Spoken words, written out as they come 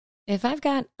If I've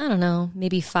got, I don't know,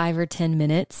 maybe 5 or 10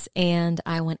 minutes and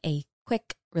I want a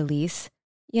quick release,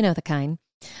 you know the kind,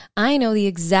 I know the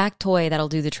exact toy that'll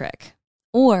do the trick.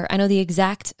 Or I know the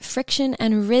exact friction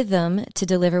and rhythm to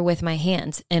deliver with my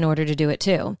hands in order to do it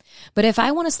too. But if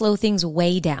I want to slow things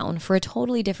way down for a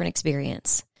totally different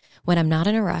experience, when I'm not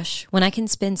in a rush, when I can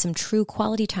spend some true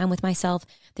quality time with myself,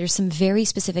 there's some very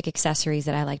specific accessories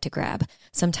that I like to grab.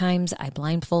 Sometimes I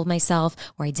blindfold myself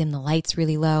or I dim the lights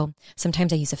really low.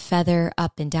 Sometimes I use a feather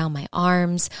up and down my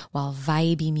arms while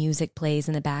vibey music plays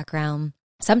in the background.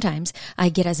 Sometimes I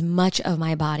get as much of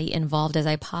my body involved as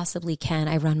I possibly can.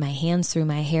 I run my hands through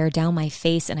my hair, down my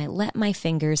face, and I let my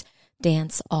fingers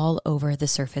dance all over the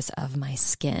surface of my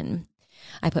skin.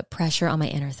 I put pressure on my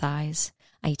inner thighs.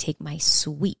 I take my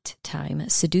sweet time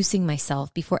seducing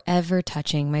myself before ever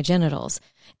touching my genitals.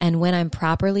 And when I'm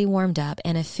properly warmed up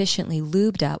and efficiently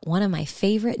lubed up, one of my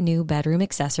favorite new bedroom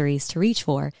accessories to reach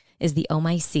for is the Oh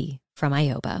My C from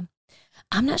Ioba.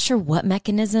 I'm not sure what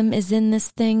mechanism is in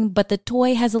this thing, but the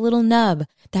toy has a little nub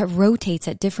that rotates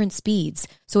at different speeds,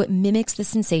 so it mimics the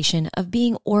sensation of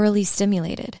being orally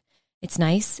stimulated. It's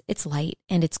nice, it's light,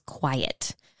 and it's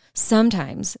quiet.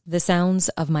 Sometimes the sounds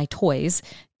of my toys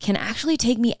can actually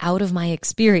take me out of my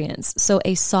experience, so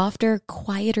a softer,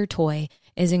 quieter toy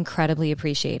is incredibly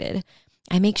appreciated.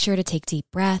 I make sure to take deep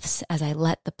breaths as I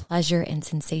let the pleasure and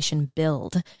sensation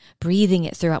build, breathing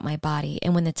it throughout my body.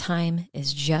 And when the time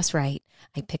is just right,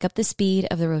 I pick up the speed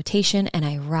of the rotation and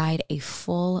I ride a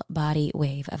full body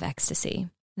wave of ecstasy.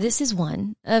 This is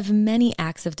one of many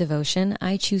acts of devotion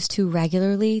I choose to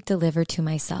regularly deliver to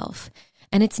myself.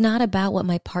 And it's not about what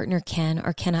my partner can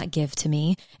or cannot give to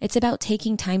me. It's about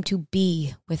taking time to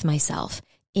be with myself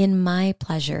in my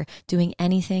pleasure, doing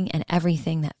anything and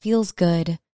everything that feels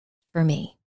good for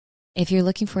me. If you're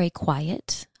looking for a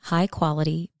quiet, high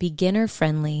quality, beginner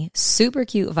friendly, super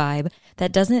cute vibe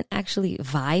that doesn't actually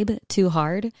vibe too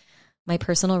hard, my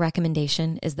personal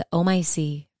recommendation is the Oh My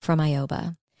C from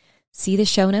Ioba. See the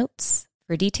show notes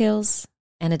for details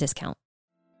and a discount.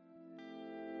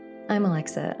 I'm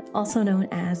Alexa, also known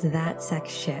as That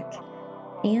Sex Chick.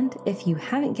 And if you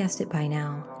haven't guessed it by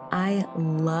now, I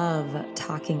love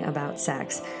talking about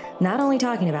sex. Not only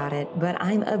talking about it, but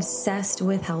I'm obsessed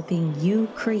with helping you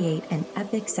create an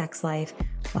epic sex life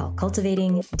while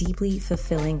cultivating deeply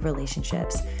fulfilling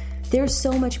relationships. There's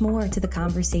so much more to the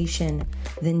conversation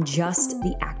than just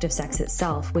the act of sex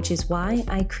itself, which is why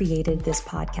I created this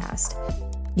podcast.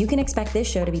 You can expect this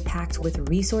show to be packed with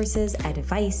resources,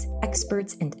 advice,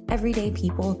 experts, and everyday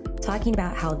people talking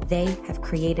about how they have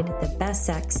created the best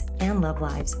sex and love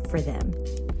lives for them.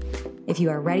 If you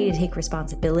are ready to take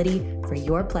responsibility for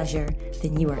your pleasure,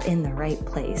 then you are in the right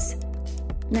place.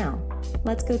 Now,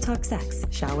 let's go talk sex,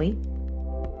 shall we?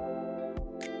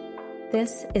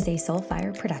 This is a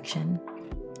Soulfire production.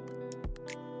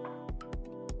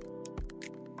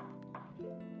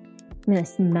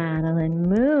 Miss Madeline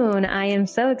Moon, I am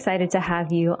so excited to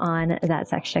have you on That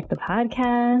Sex Chick, the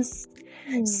podcast.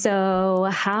 So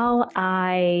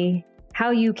how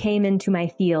you came into my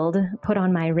field, put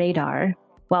on my radar.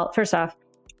 Well, first off,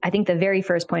 I think the very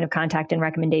first point of contact and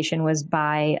recommendation was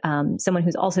by someone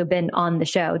who's also been on the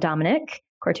show, Dominic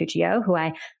Cortuccio, who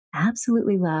I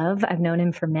absolutely love. I've known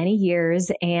him for many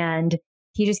years and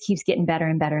he just keeps getting better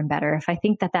and better and better. If I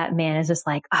think that man is just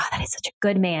like, oh, that is such a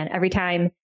good man. Every time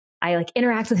I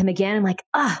interact with him again, I'm like,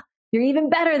 you're even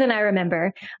better than I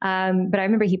remember. But I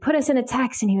remember he put us in a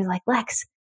text and he was like, Lex,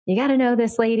 you got to know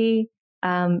this lady.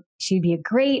 She'd be a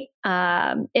great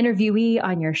interviewee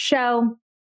on your show.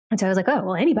 And so I was like, oh,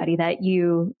 well, anybody that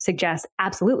you suggest,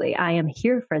 absolutely. I am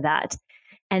here for that.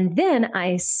 And then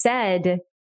I said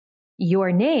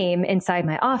your name inside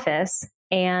my office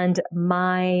and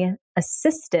my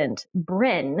assistant,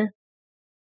 Bryn,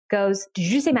 goes, did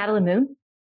you say Madeline Moon?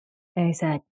 And I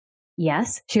said,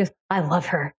 yes. She goes, I love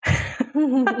her.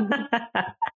 And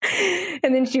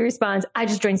then she responds, I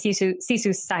just joined Sisu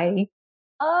Society.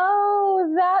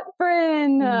 Oh, that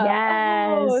Bryn.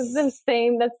 Yes. Oh, it's the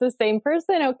same. That's the same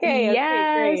person. Okay.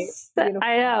 Yes. Okay,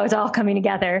 I know. It's all coming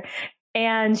together.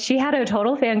 And she had a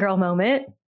total fangirl moment.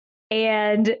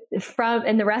 And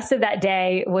the rest of that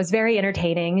day was very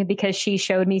entertaining because she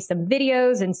showed me some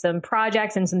videos and some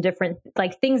projects and some different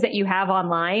things that you have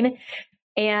online.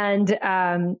 And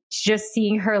just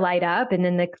seeing her light up, and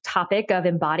then the topic of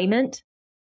embodiment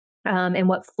and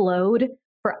what flowed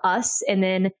for us, and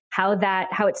then how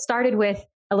it started with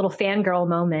a little fangirl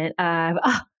moment of,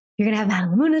 you're going to have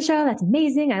Madeline Moon on the show. That's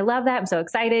amazing. I love that. I'm so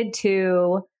excited.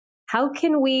 To how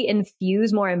can we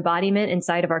infuse more embodiment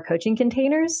inside of our coaching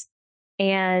containers?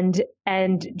 And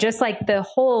just the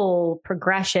whole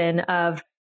progression of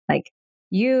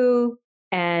you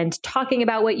and talking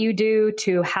about what you do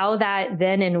to how that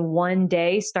then in one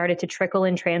day started to trickle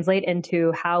and translate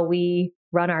into how we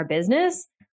run our business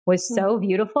was so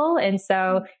beautiful. And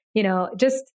so,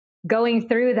 just going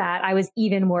through that, I was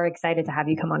even more excited to have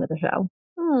you come onto the show.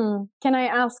 Can I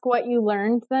ask what you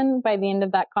learned then by the end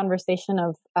of that conversation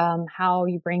of how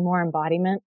you bring more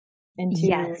embodiment into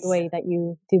the way that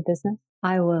you do business?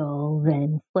 I will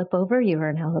then flip over. You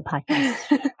are now the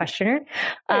podcast questioner.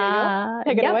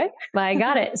 Take it away. I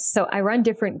got it. So I run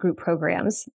different group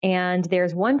programs, and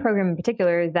there's one program in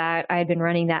particular that I had been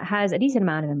running that has a decent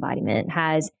amount of embodiment. It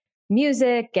has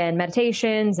music and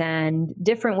meditations and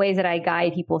different ways that I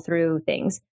guide people through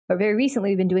things. But very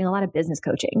recently, we've been doing a lot of business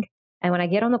coaching. And when I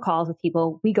get on the calls with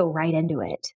people, we go right into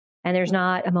it. And there's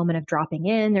not a moment of dropping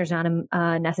in. There's not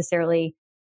necessarily,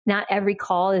 not every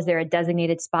call is there a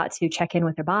designated spot to check in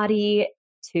with their body,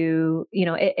 to,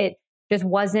 it just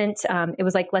wasn't, it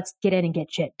was like, let's get in and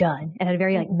get shit done. It had a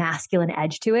very like masculine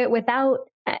edge to it without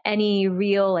any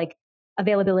real like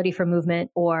availability for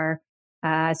movement or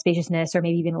spaciousness or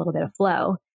maybe even a little bit of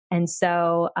flow. And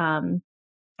so,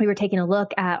 we were taking a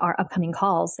look at our upcoming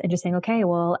calls and just saying, okay,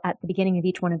 well, at the beginning of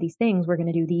each one of these things, we're going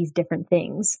to do these different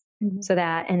things so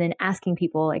that, and then asking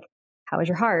people like, how is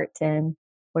your heart and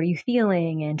what are you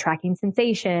feeling, and tracking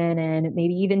sensation, and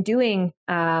maybe even doing,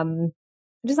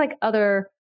 just like other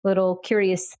little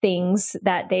curious things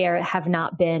that they have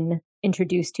not been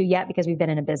introduced to yet because we've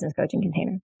been in a business coaching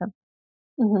container.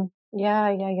 So.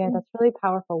 Yeah. That's really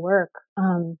powerful work.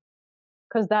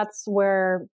 'Cause that's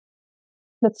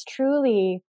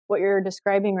truly what you're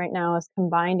describing right now is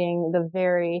combining the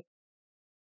very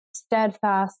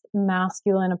steadfast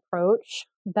masculine approach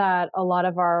that a lot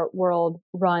of our world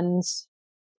runs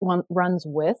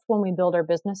with when we build our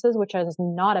businesses, which is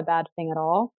not a bad thing at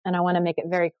all. And I want to make it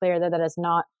very clear that that is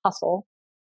not hustle.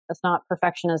 That's not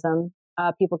perfectionism.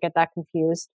 People get that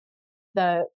confused.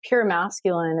 The pure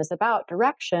masculine is about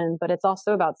direction, but it's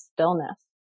also about stillness.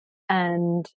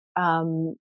 And,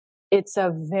 it's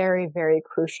a very, very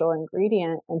crucial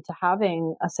ingredient into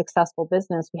having a successful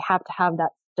business. We have to have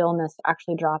that stillness to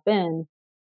actually drop in.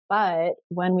 But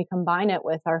when we combine it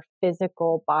with our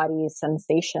physical body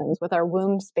sensations, with our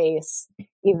womb space,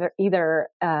 either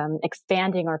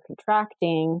expanding or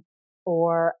contracting,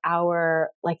 or our,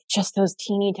 like, just those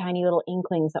teeny tiny little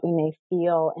inklings that we may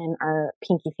feel in our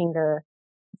pinky finger,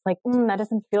 it's like, that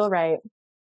doesn't feel right.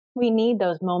 We need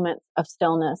those moments of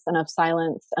stillness and of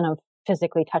silence and of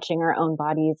physically touching our own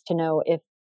bodies to know if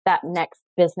that next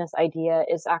business idea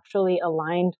is actually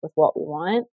aligned with what we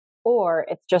want, or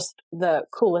it's just the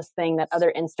coolest thing that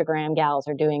other Instagram gals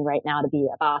are doing right now to be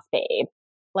a boss babe.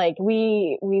 Like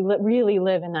we really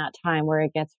live in that time where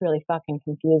it gets really fucking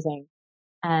confusing,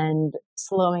 and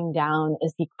slowing down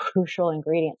is the crucial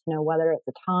ingredient to know whether it's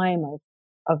a time of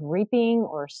reaping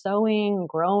or sowing,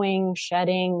 growing,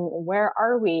 shedding. Where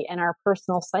are we in our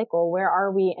personal cycle? Where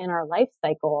are we in our life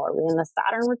cycle? Are we in the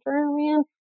Saturn return? Are we in,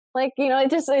 like,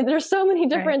 there's so many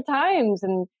different times.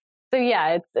 And so,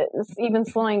 yeah, it's even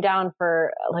slowing down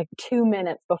for like 2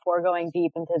 minutes before going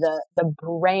deep into the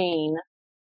brain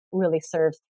really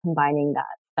serves combining that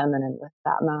feminine with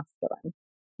that masculine.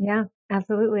 Yeah,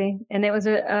 absolutely. And it was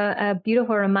a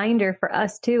beautiful reminder for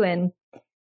us too. And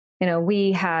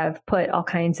we have put all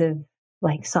kinds of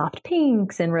like soft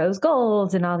pinks and rose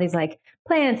golds and all these like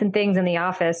plants and things in the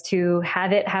office to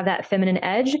have that feminine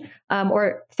edge,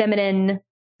 or feminine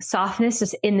softness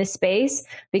just in the space,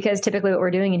 because typically what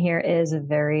we're doing in here is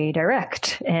very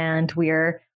direct, and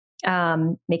we're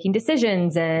making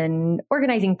decisions and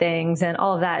organizing things and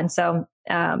all of that. And so,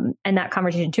 and that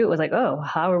conversation too, it was like, oh,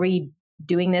 how are we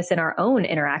doing this in our own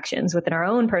interactions within our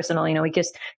own personal, we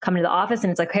just come to the office and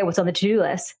it's like, hey, what's on the to-do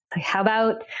list? Like, how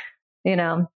about,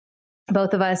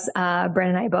 both of us,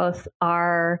 Brent and I both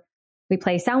we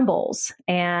play sound bowls.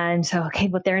 And so, okay,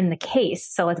 but they're in the case.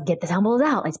 So let's get the sound bowls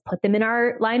out. Let's put them in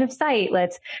our line of sight.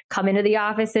 Let's come into the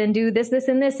office and do this,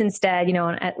 and this instead,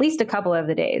 on at least a couple of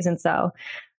the days. And so,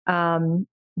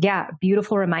 yeah,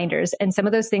 beautiful reminders. And some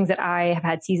of those things that I have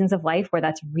had seasons of life where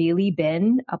that's really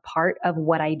been a part of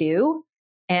what I do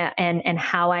and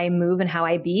how I move and how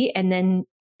I be. And then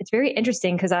it's very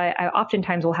interesting because I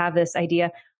oftentimes will have this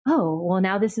idea, oh, well,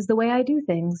 now this is the way I do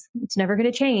things. It's never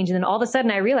going to change. And then all of a sudden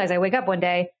I realize, I wake up one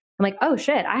day, I'm like, oh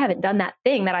shit, I haven't done that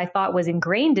thing that I thought was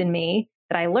ingrained in me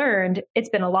that I learned. It's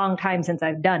been a long time since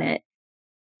I've done it.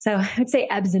 So I'd say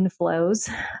ebbs and flows.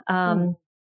 And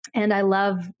I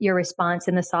love your response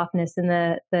and the softness and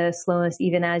the slowness,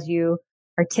 even as you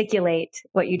articulate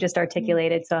what you just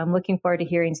articulated. So I'm looking forward to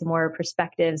hearing some more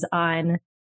perspectives on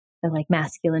the like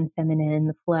masculine, feminine,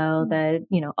 the flow,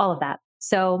 all of that.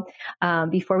 So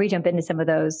before we jump into some of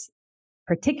those,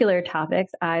 particular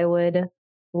topics, I would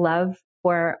love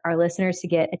for our listeners to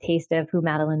get a taste of who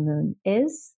Madeline Moon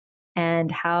is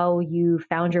and how you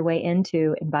found your way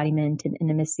into embodiment and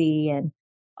intimacy and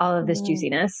all of this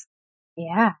juiciness.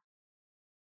 Yeah.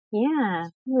 Yeah.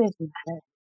 Who is Madeline?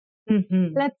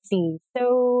 Mm-hmm. Let's see.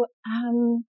 So,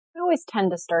 I always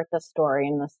tend to start the story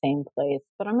in the same place,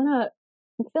 but I'm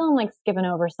feeling like skipping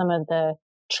over some of the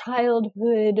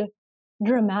childhood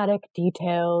dramatic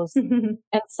details and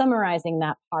summarizing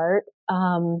that part.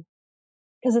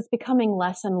 Because it's becoming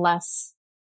less and less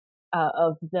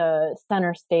of the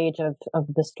center stage of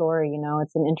the story.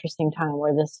 It's an interesting time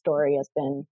where this story has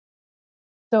been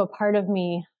so a part of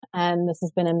me, and this has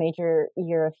been a major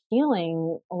year of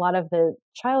healing. A lot of the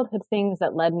childhood things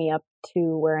that led me up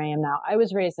to where I am now. I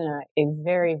was raised in a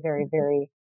very, very, very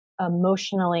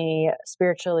emotionally,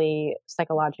 spiritually,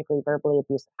 psychologically, verbally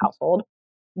abusive household.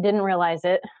 Didn't realize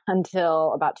it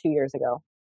until about 2 years ago,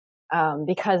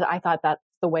 because I thought that's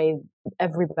the way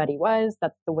everybody was.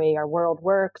 That's the way our world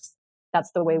works.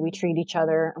 That's the way we treat each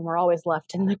other. And we're always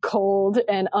left in the cold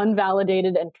and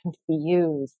unvalidated and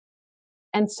confused.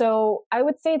 And so I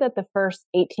would say that the first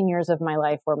 18 years of my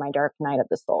life were my dark night of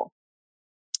the soul.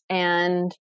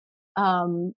 And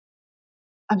I'm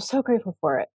so grateful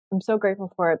for it. I'm so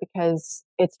grateful for it because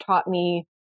it's taught me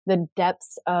the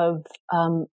depths of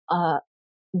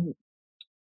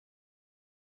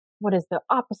what is the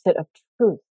opposite of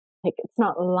truth. Like, it's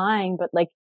not lying, but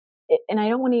and I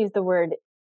don't want to use the word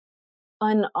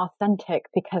unauthentic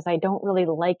because I don't really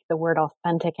like the word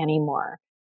authentic anymore.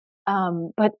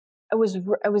 But there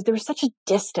was such a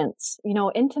distance.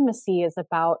 Intimacy is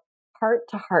about heart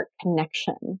to heart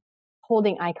connection,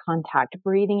 holding eye contact,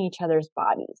 breathing each other's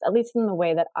bodies, at least in the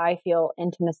way that I feel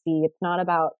intimacy. It's not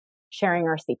about sharing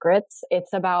our secrets.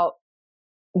 It's about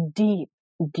deep,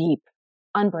 deep,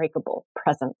 unbreakable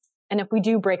presence. And if we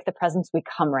do break the presence, we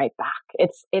come right back.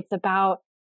 It's about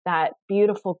that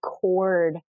beautiful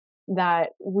cord that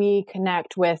we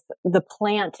connect with the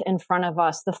plant in front of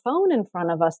us, the phone in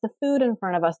front of us, the food in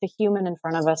front of us, the human in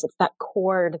front of us. It's that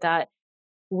cord that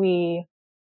we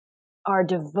are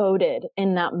devoted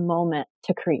in that moment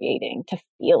to creating, to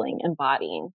feeling,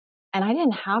 embodying. And I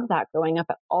didn't have that growing up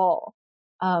at all.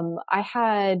 I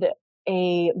had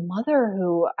a mother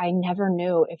who I never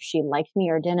knew if she liked me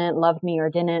or didn't, loved me or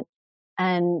didn't.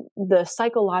 And the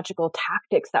psychological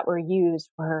tactics that were used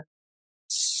were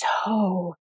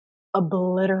so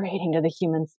obliterating to the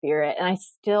human spirit. And I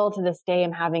still to this day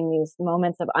am having these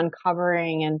moments of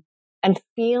uncovering and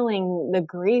feeling the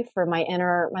grief for my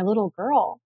little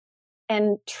girl.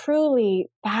 And truly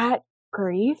that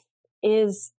grief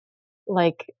is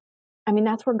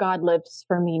that's where God lives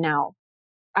for me now.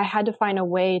 I had to find a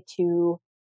way to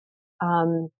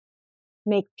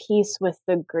make peace with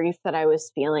the grief that I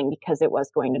was feeling because it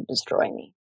was going to destroy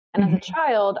me. And as a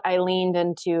child, I leaned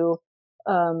into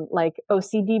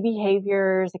OCD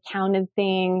behaviors, accounted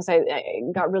things. I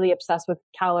got really obsessed with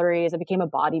calories. I became a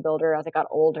bodybuilder as I got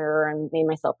older and made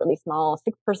myself really small,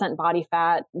 6% body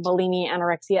fat, bulimia,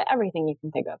 anorexia, everything you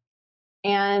can think of.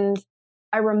 And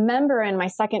I remember in my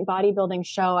second bodybuilding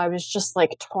show, I was just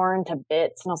torn to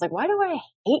bits. And I was like, why do I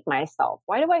hate myself?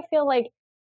 Why do I feel like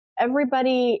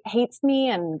everybody hates me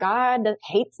and God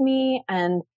hates me?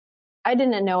 And I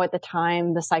didn't know at the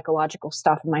time the psychological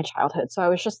stuff in my childhood. So I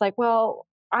was just like, well,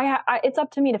 it's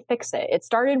up to me to fix it. It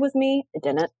started with me. It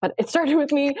didn't, but it started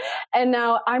with me. And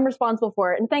now I'm responsible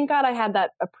for it. And thank God I had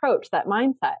that approach, that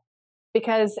mindset,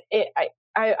 because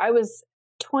I was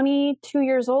 22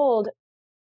 years old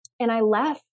and I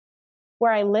left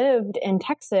where I lived in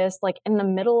Texas, in the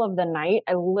middle of the night.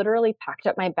 I literally packed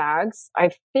up my bags.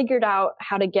 I figured out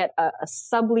how to get a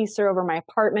subleaser over my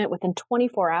apartment within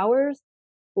 24 hours.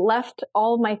 Left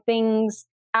all of my things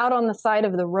out on the side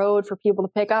of the road for people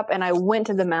to pick up. And I went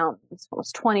to the mountains. I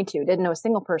was 22, didn't know a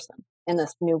single person in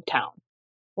this new town.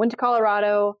 Went to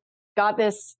Colorado, got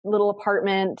this little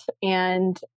apartment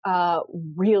and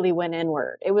really went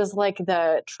inward. It was like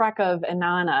the Trek of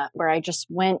Inanna, where I just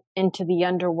went into the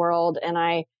underworld and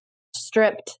I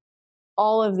stripped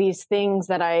all of these things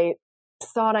that I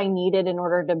thought I needed in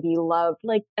order to be loved.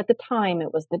 At the time,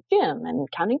 it was the gym and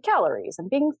counting calories and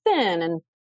being thin.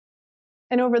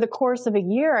 And over the course of a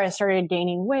year, I started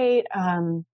gaining weight.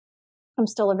 I'm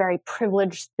still a very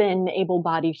privileged, thin,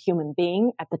 able-bodied human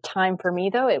being. At the time for me,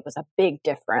 though, it was a big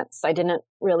difference. I didn't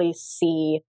really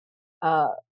see, I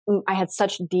had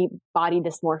such deep body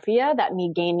dysmorphia that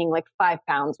me gaining 5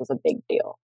 pounds was a big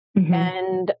deal. Mm-hmm.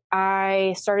 And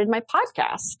I started my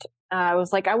podcast. I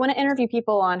was like, I want to interview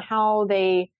people on how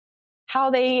they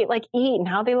eat and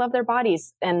how they love their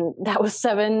bodies. And that was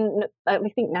I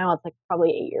think now it's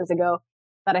probably 8 years ago.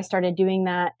 that I started doing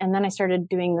that. And then I started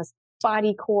doing this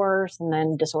body course and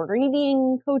then disorder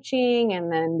eating coaching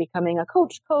and then becoming a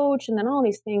coach and then all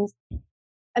these things.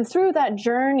 And through that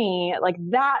journey, like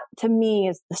that to me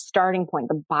is the starting point,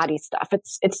 the body stuff.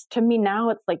 It's to me now,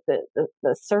 it's like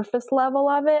the surface level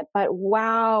of it, but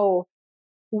wow,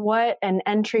 what an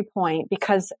entry point.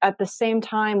 Because at the same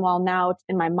time, while now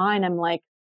in my mind, I'm like,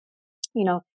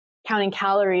 counting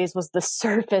calories was the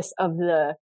surface of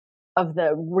the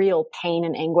real pain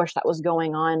and anguish that was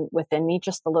going on within me,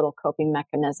 just a little coping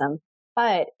mechanism,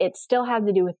 but it still had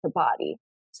to do with the body.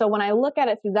 So when I look at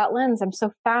it through that lens, I'm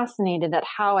so fascinated at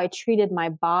how I treated my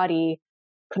body,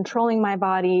 controlling my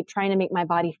body, trying to make my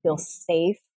body feel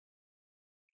safe.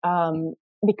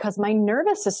 Because my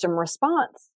nervous system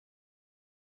responds,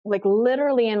 like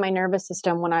literally in my nervous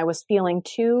system, when I was feeling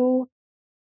too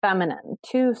feminine,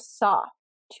 too soft,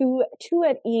 too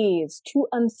at ease, too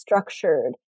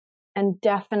unstructured, and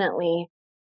definitely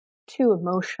too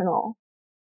emotional,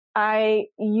 my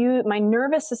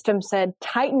nervous system said,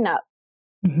 tighten up.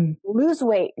 Mm-hmm. Lose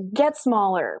weight, get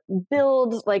smaller,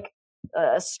 build like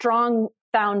a strong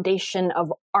foundation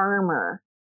of armor.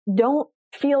 Don't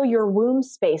feel your womb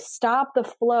space. Stop the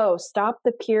flow. Stop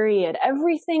the period.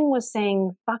 Everything was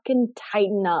saying fucking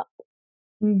tighten up.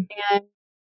 Mm. And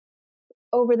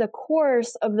over the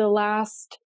course of the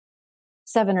last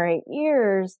 7 or 8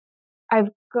 years,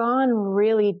 I've gone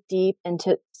really deep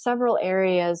into several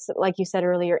areas, like you said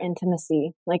earlier,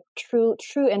 intimacy, like true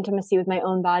intimacy with my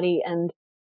own body and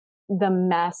the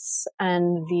mess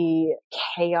and the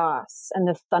chaos and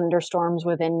the thunderstorms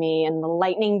within me and the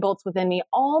lightning bolts within me,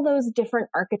 all those different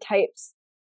archetypes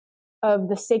of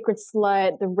the sacred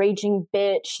slut, the raging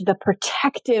bitch, the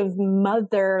protective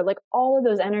mother, like all of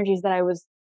those energies that I was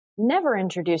never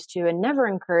introduced to and never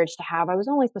encouraged to have. I was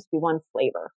only supposed to be one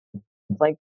flavor.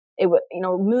 Like it was,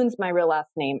 Moon's my real last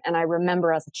name. And I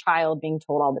remember as a child being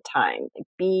told all the time, like,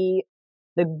 be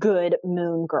the good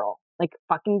moon girl. Like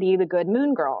fucking be the good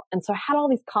moon girl. And so I had all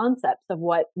these concepts of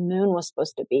what moon was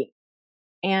supposed to be.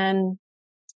 And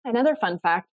another fun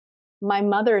fact, my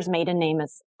mother's maiden name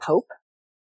is Pope,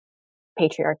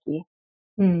 patriarchy.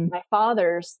 Mm. My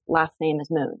father's last name is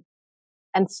Moon.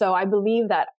 And so I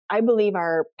believe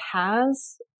our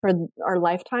paths for our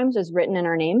lifetimes is written in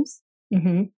our names.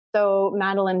 Mm-hmm. So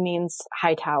Madeline means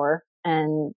high tower.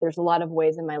 And there's a lot of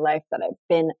ways in my life that I've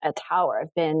been a tower.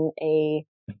 I've been a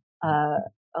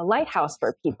lighthouse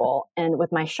for people. And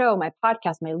with my show, my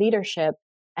podcast, my leadership,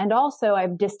 and also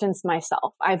I've distanced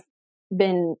myself. I've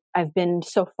been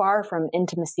so far from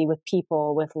intimacy with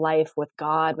people, with life, with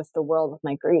God, with the world, with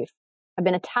my grief. I've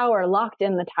been a tower, locked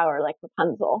in the tower like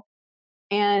Rapunzel.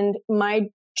 And my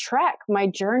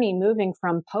journey moving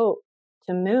from Pope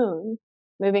to Moon,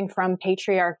 moving from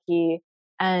patriarchy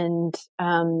and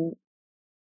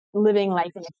living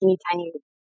life in a teeny tiny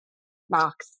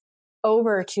box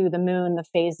over to the moon, the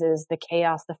phases, the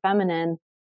chaos, the feminine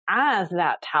as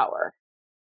that tower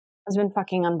has been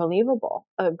fucking unbelievable.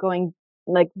 Going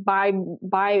like by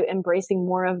embracing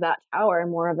more of that tower and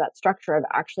more of that structure, I've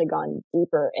actually gone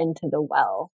deeper into the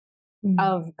well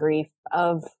of grief,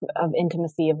 of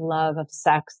intimacy, of love, of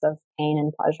sex, of pain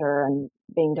and pleasure, and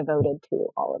being devoted to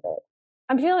all of it.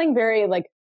 I'm feeling very like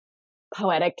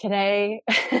poetic today.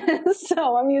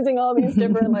 So I'm using all these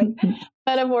different like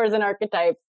metaphors and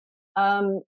archetypes.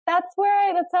 That's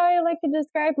how I like to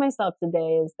describe myself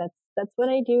today, is that's what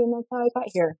I do. And that's how I got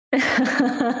here.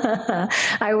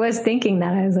 I was thinking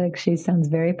that. I was like, she sounds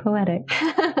very poetic.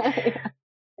 Yeah.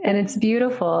 And it's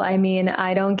beautiful. I mean,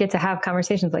 I don't get to have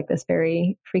conversations like this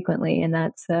very frequently. And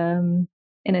that's, in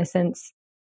a sense,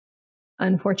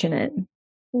 unfortunate.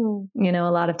 Mm. A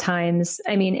lot of times,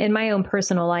 I mean, in my own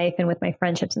personal life and with my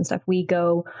friendships and stuff, we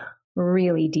go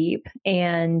really deep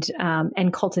and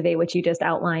cultivate what you just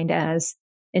outlined as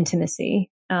intimacy.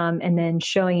 And then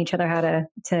showing each other how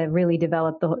to really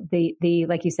develop the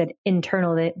like you said,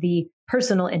 internal, the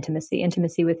personal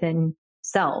intimacy within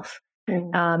self.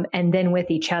 Mm. And then with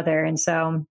each other. And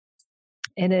so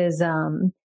it is,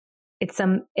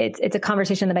 it's a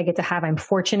conversation that I get to have. I'm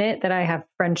fortunate that I have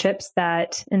friendships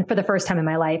and for the first time in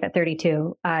my life at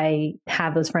 32, I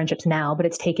have those friendships now, but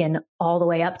it's taken all the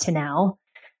way up to now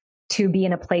to be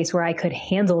in a place where I could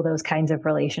handle those kinds of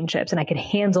relationships and I could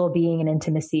handle being in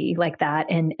intimacy like that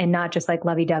and not just like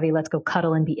lovey-dovey, let's go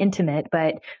cuddle and be intimate,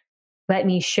 but let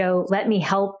me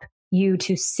help you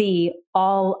to see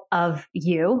all of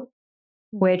you,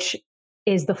 which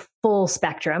is the full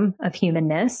spectrum of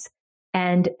humanness,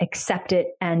 and accept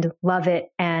it and love it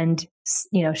and,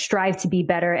 strive to be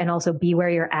better and also be where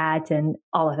you're at and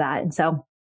all of that. And so,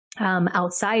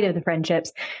 outside of the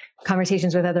friendships,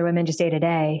 conversations with other women just day to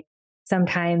day,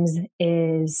 sometimes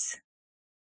is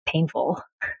painful.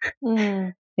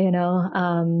 Mm.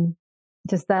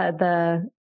 Just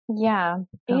yeah.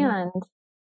 And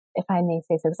if I may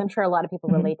say so, because I'm sure a lot of people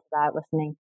relate to that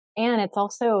listening. And it's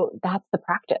also, that's the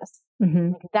practice.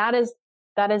 Like that is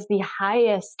the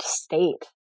highest state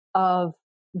of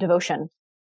devotion,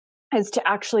 is to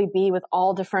actually be with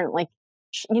all different, like,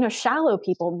 shallow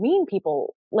people, mean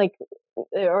people, like,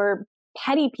 or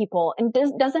petty people. And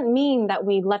doesn't mean that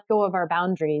we let go of our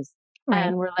boundaries. Right.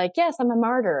 And we're like, yes, I'm a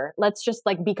martyr. Let's just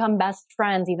like become best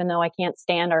friends, even though I can't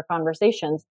stand our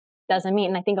conversations. Doesn't mean,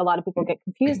 and I think a lot of people get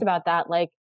confused about that. Like,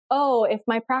 oh, if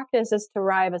my practice is to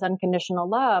arrive as unconditional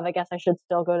love, I guess I should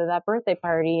still go to that birthday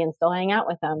party and still hang out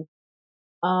with them.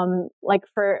 My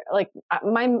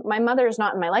mother is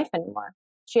not in my life anymore.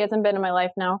 She hasn't been in my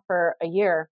life now for a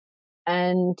year.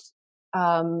 And,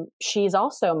 she's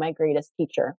also my greatest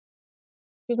teacher.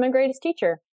 She's my greatest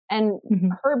teacher. And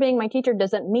her being my teacher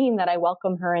doesn't mean that I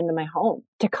welcome her into my home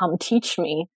to come teach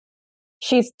me.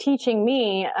 She's teaching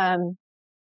me,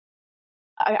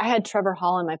 I had Trevor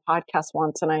Hall on my podcast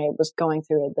once, and I was going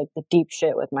through it, like the deep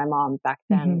shit with my mom back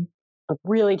then, like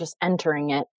really just entering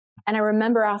it. And I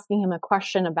remember asking him a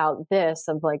question about this,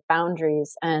 of like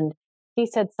boundaries. And he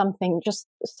said something just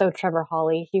so Trevor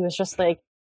Hawley. He was just like,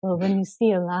 well, when you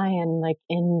see a lion, like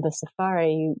in the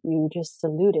safari, you just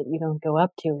salute it. You don't go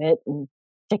up to it and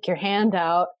stick your hand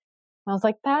out. I was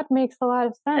like, that makes a lot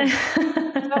of sense.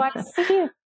 So I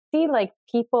see like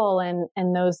people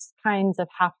and those kinds of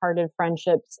half-hearted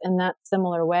friendships in that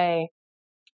similar way,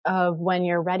 of when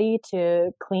you're ready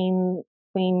to clean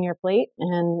your plate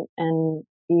and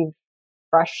be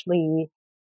freshly,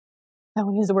 I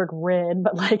won't use the word rid,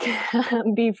 but like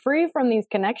be free from these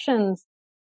connections.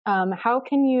 How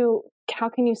can you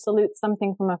salute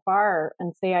something from afar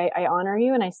and say, I honor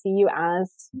you and I see you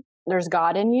as there's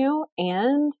God in you,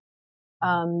 and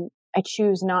I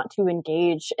choose not to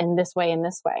engage in this way, in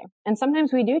this way. And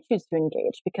sometimes we do choose to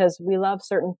engage because we love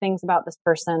certain things about this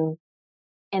person.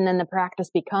 And then the practice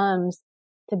becomes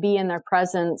to be in their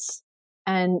presence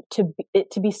and to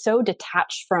be so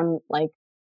detached from, like,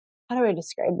 how do I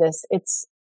describe this? It's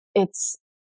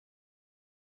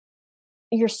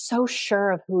you're so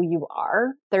sure of who you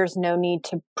are. There's no need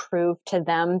to prove to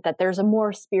them that there's a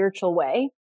more spiritual way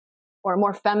or a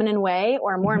more feminine way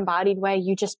or a more embodied way.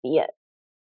 You just be it.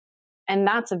 And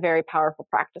that's a very powerful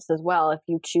practice as well. If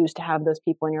you choose to have those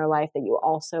people in your life that you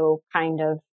also kind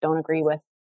of don't agree with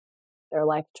their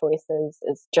life choices,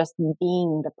 is just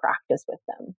being the practice with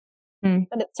them.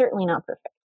 But it's certainly not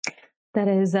perfect. That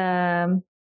is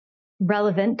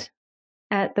relevant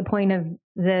at the point of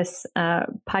this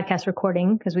podcast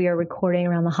recording, because we are recording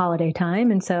around the holiday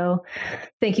time. And so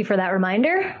thank you for that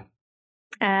reminder,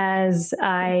 as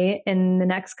I, in the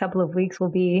next couple of weeks, will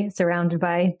be surrounded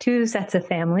by 2 sets of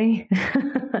family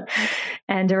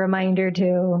and a reminder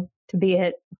to be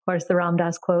it. Of course, the Ram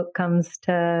Dass quote comes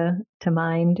to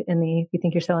mind in the, if you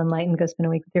think you're so enlightened, go spend a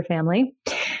week with your family.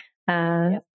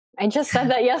 Yep. I just said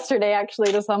that yesterday,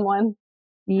 actually, to someone.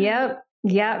 Yep.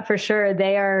 Yeah, for sure.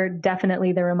 They are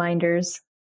definitely the reminders,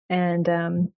 and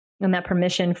that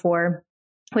permission for,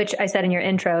 which I said in your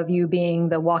intro, of you being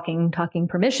the walking, talking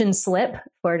permission slip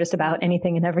for just about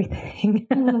anything and everything.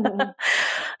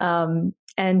 And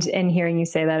hearing you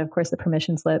say that, of course, the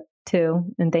permission slip too.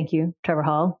 And thank you, Trevor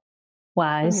Hall.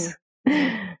 Wise.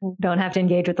 Don't have to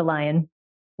engage with the lion.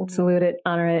 Salute it,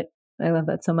 honor it. I love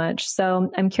that so much.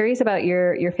 So I'm curious about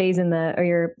your phase in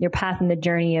your path in the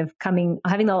journey of having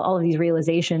all of these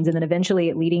realizations, and then eventually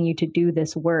it leading you to do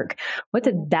this work. What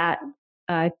did that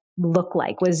look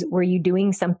like? Were you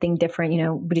doing something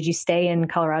different? Did you stay in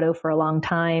Colorado for a long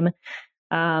time?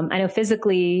 I know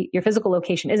physically your physical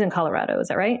location is in Colorado. Is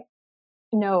that right?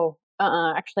 No,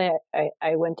 actually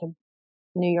I went to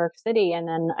New York City, and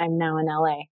then I'm now in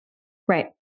LA.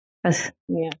 Right.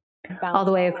 Yeah. All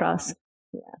the way across.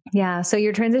 Yeah. So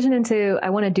your transition into, I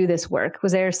want to do this work.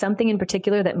 Was there something in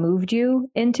particular that moved you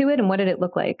into it, and what did it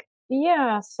look like?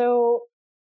 Yeah. So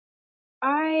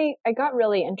I got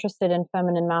really interested in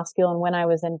feminine masculine when I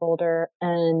was in Boulder,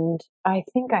 and I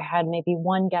think I had maybe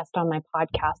one guest on my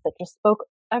podcast that just spoke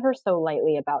ever so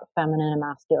lightly about feminine and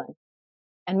masculine.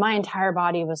 And my entire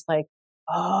body was like,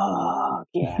 oh,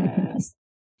 yes.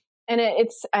 And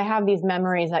I have these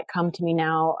memories that come to me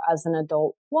now as an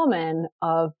adult woman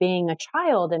of being a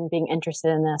child and being interested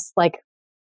in this. Like,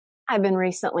 I've been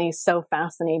recently so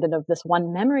fascinated of this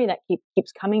one memory that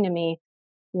keeps coming to me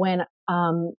when,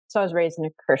 so I was raised in a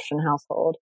Christian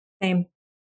household. Same.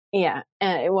 Yeah.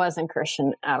 And it wasn't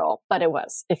Christian at all, but it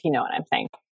was, if you know what I'm saying.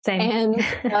 Same.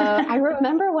 And I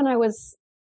remember when I was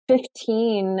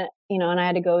 15, and I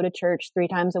had to go to church 3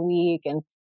 times a week. And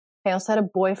I also had a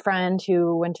boyfriend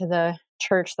who went to the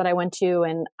church that I went to.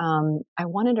 And I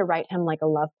wanted to write him like a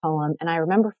love poem. And I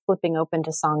remember flipping open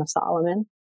to Song of Solomon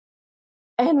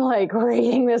and like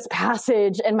reading this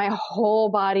passage, and my whole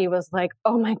body was like,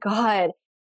 oh my God,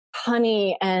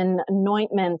 honey and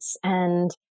anointments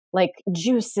and like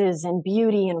juices and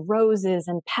beauty and roses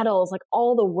and petals, like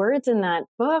all the words in that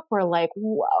book were like,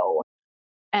 whoa.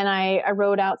 And I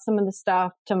wrote out some of the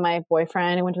stuff to my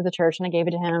boyfriend. I went to the church and I gave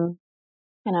it to him.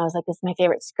 And I was like, this is my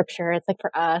favorite scripture. It's like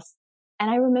for us. And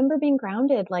I remember being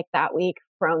grounded like that week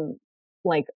from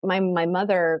like my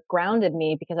mother grounded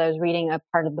me because I was reading a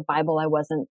part of the Bible I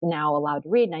wasn't now allowed to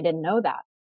read. And I didn't know that.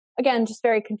 Again, just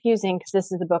very confusing because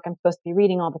this is the book I'm supposed to be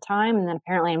reading all the time. And then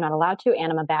apparently I'm not allowed to,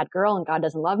 and I'm a bad girl and God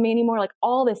doesn't love me anymore. Like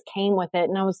all this came with it.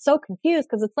 And I was so confused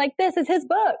because it's like, this is his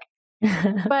book.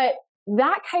 But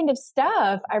that kind of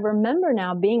stuff, I remember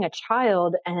now being a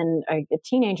child and a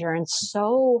teenager and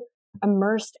so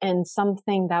immersed in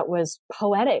something that was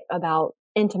poetic about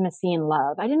intimacy and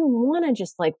love. I didn't want to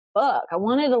just like book. I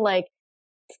wanted to like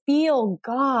feel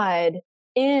God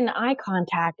in eye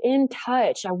contact, in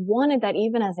touch. I wanted that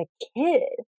even as a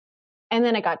kid. And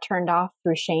then I got turned off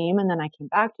through shame, and then I came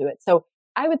back to it. So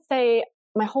I would say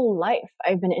my whole life,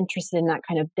 I've been interested in that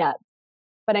kind of depth.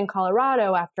 But in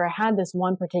Colorado, after I had this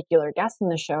one particular guest in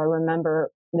the show, I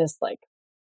remember this like,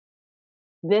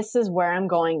 this is where I'm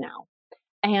going now.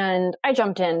 And I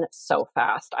jumped in so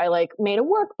fast. I like made a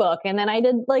workbook, and then I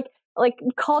did like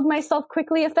called myself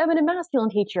quickly a feminine masculine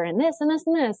teacher and this and this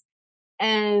and this.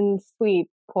 And sweet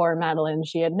poor Madeline,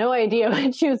 she had no idea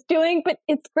what she was doing, but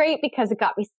it's great because it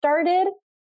got me started.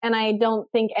 And I don't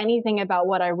think anything about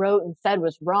what I wrote and said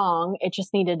was wrong. It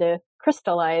just needed to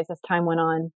crystallize as time went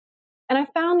on. And I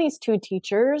found these 2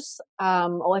 teachers.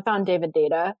 I found David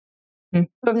Deida, who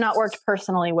I've not worked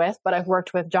personally with, but I've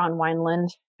worked with John Wineland,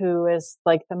 who is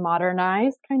like the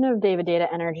modernized kind of David Deida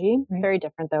energy. Right. Very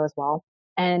different though as well.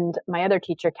 And my other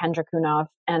teacher, Kendra Kunov,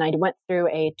 and I went through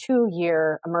a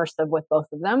 2-year immersive with both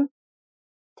of them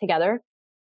together.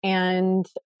 And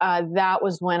that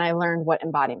was when I learned what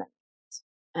embodiment is.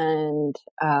 And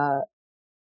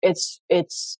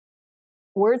it's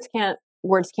words can't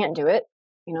do it.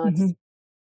 It's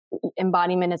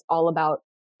embodiment is all about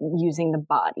using the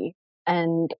body.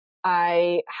 And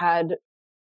I had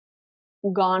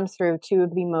gone through 2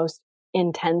 of the most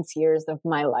intense years of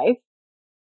my life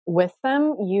with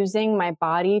them, using my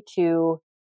body to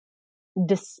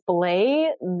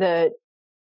display the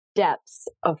depths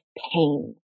of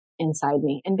pain inside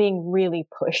me and being really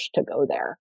pushed to go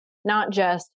there. Not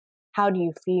just how do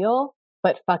you feel,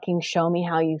 but fucking show me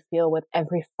how you feel with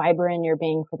every fiber in your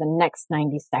being for the next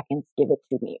 90 seconds. Give it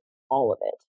to me, all of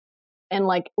it. And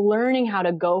like learning how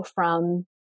to go from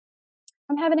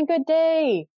I'm having a good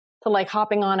day to like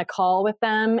hopping on a call with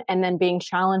them and then being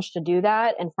challenged to do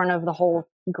that in front of the whole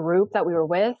group that we were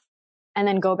with and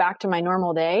then go back to my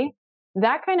normal day.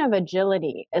 That kind of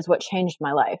agility is what changed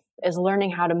my life, is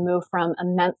learning how to move from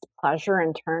immense pleasure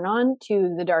and turn on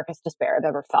to the darkest despair I've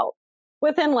ever felt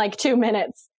within like 2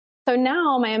 minutes. So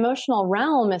now my emotional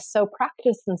realm is so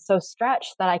practiced and so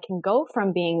stretched that I can go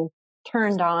from being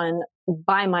turned on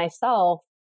by myself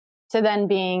to then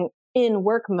being in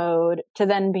work mode, to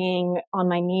then being on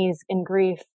my knees in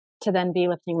grief, to then be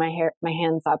lifting my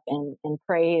hands up in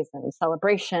praise and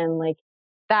celebration. Like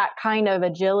that kind of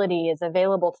agility is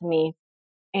available to me.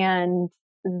 And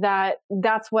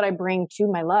that's what I bring to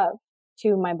my love,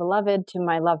 to my beloved, to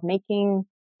my love making.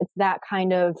 It's that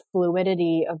kind of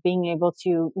fluidity of being able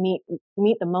to meet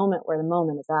the moment where the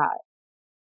moment is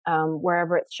at,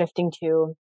 wherever it's shifting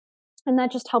to. And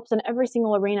that just helps in every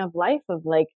single arena of life, of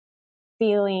like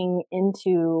feeling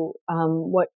into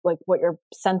what you're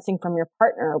sensing from your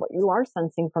partner, what you are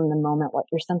sensing from the moment, what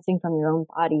you're sensing from your own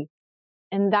body.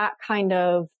 And that kind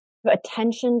of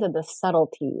attention to the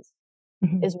subtleties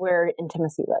is where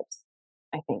intimacy lives,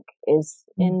 I think, is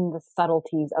in the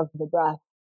subtleties of the breath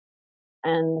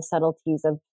and the subtleties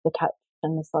of the touch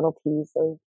and the subtleties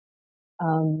of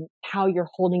how you're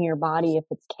holding your body, if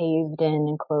it's caved in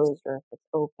and closed or if it's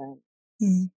open,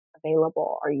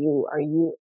 available. Are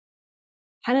you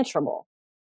penetrable?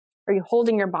 Are you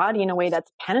holding your body in a way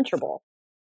that's penetrable?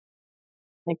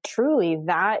 Like truly,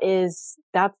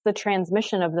 that's the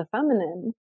transmission of the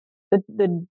feminine.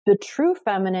 The true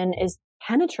feminine is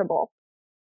penetrable,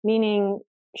 meaning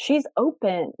she's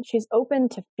open. She's open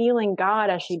to feeling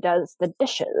God as she does the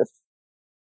dishes.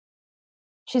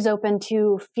 She's open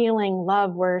to feeling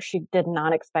love where she did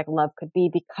not expect love could be,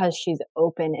 because she's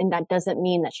open. And that doesn't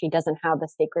mean that she doesn't have the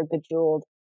sacred bejeweled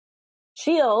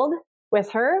shield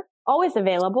with her, always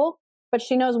available, but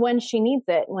she knows when she needs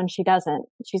it, when she doesn't.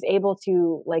 She's able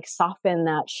to like soften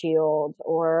that shield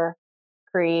or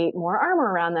create more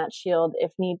armor around that shield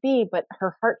if need be, but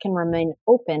her heart can remain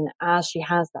open as she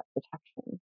has that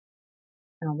protection.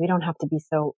 We don't have to be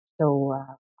so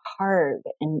hard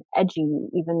and edgy,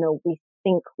 even though we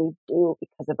think we do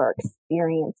because of our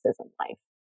experiences in life.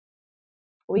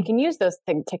 We can use those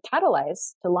things to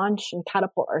catalyze, to launch and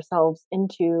catapult ourselves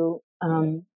into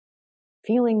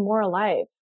feeling more alive.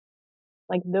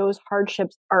 Like those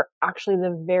hardships are actually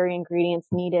the very ingredients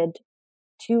needed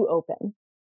to open,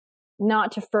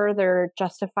 not to further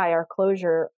justify our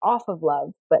closure off of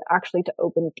love, but actually to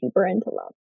open deeper into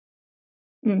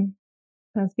love.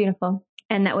 That's beautiful.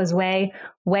 And that was way,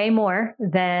 way more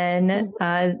than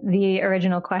the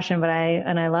original question. But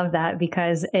I love that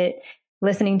because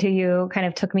listening to you kind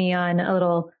of took me on a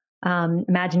little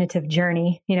imaginative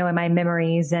journey, in my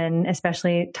memories, and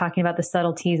especially talking about the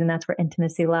subtleties, and that's where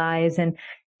intimacy lies, and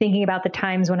thinking about the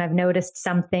times when I've noticed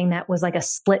something that was like a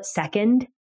split second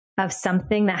of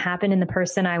something that happened in the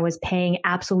person I was paying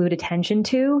absolute attention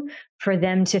to, for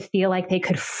them to feel like they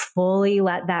could fully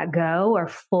let that go or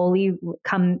fully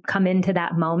come into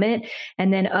that moment.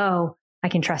 And then, oh, I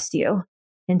can trust you.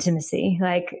 Intimacy.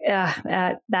 Like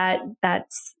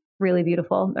that's really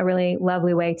beautiful. A really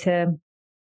lovely way to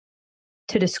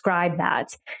describe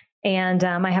that. And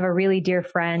I have a really dear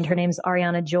friend. Her name's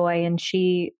Ariana Joy, and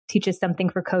she teaches something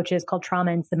for coaches called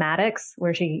Trauma and Somatics,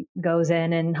 where she goes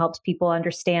in and helps people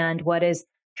understand what is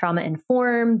trauma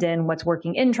informed and what's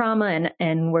working in trauma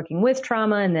and working with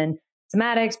trauma, and then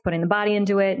somatics, putting the body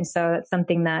into it. And so that's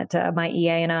something that my EA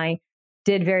and I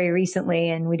did very recently.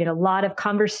 And we did a lot of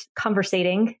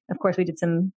conversating. Of course, we did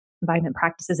some embodiment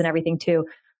practices and everything too.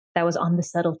 That was on the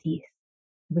subtleties.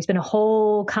 We spent a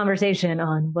whole conversation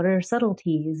on what are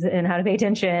subtleties and how to pay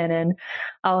attention and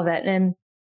all of it. And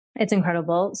it's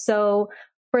incredible. So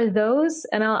for those,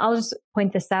 and I'll just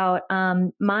point this out,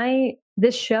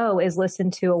 this show is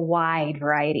listened to a wide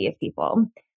variety of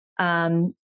people.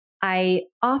 I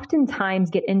oftentimes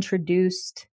get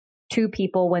introduced to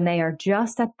people when they are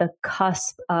just at the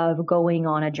cusp of going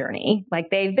on a journey. Like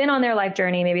they've been on their life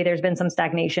journey. Maybe there's been some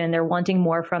stagnation. They're wanting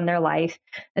more from their life,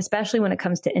 especially when it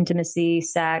comes to intimacy,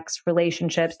 sex,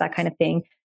 relationships, that kind of thing.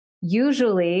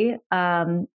 Usually,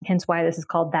 hence why this is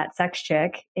called That Sex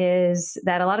Chick, is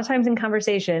that a lot of times in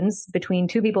conversations between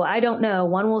two people I don't know,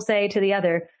 one will say to the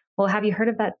other, well, have you heard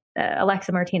of that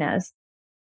Alexa Martinez?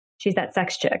 She's that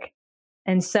sex chick.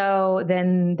 And so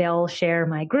then they'll share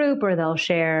my group, or they'll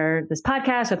share this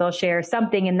podcast, or they'll share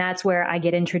something. And that's where I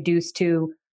get introduced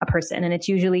to a person. And it's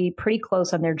usually pretty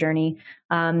close on their journey.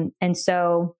 And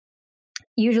so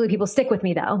usually people stick with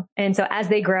me though. And so as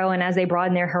they grow and as they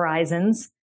broaden their horizons,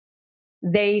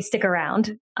 they stick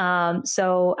around.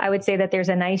 So I would say that there's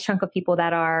a nice chunk of people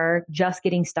that are just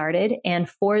getting started. And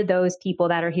for those people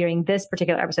that are hearing this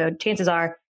particular episode, chances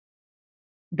are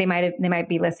they might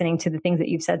be listening to the things that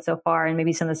you've said so far, and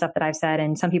maybe some of the stuff that I've said.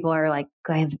 And some people are like,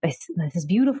 this is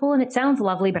beautiful and it sounds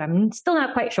lovely, but I'm still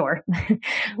not quite sure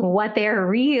what they're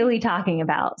really talking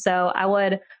about. So I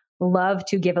would love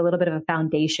to give a little bit of a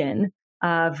foundation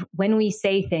of when we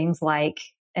say things like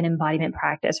an embodiment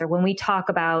practice, or when we talk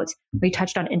about, we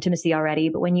touched on intimacy already,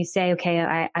 but when you say,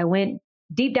 okay, I went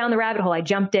deep down the rabbit hole, I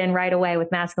jumped in right away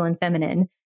with masculine, feminine.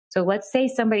 So let's say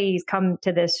somebody's come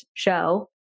to this show.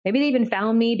 Maybe they even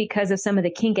found me because of some of the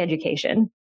kink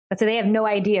education. But so they have no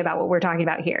idea about what we're talking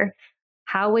about here.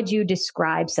 How would you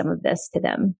describe some of this to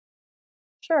them?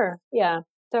 Sure. Yeah.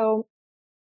 So,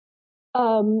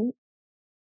 I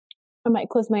might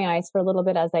close my eyes for a little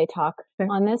bit as I talk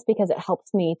on this, because it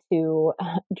helps me to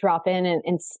drop in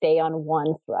and stay on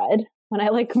one thread. When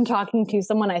I'm talking to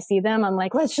someone, I see them, I'm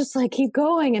like, let's just keep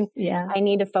going. And I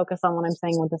need to focus on what I'm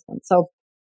saying with this one. So,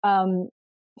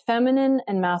 feminine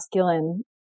and masculine,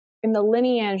 in the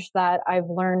lineage that I've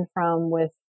learned from with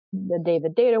the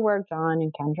David Data work, John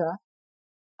and Kendra,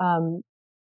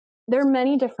 there are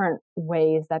many different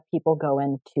ways that people go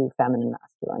into feminine,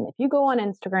 masculine. If you go on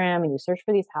Instagram and you search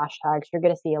for these hashtags, you're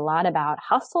going to see a lot about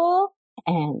hustle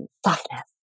and softness,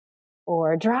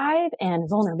 or drive and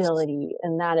vulnerability.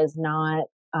 And that is not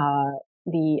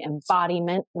the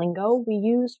embodiment lingo we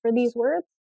use for these words.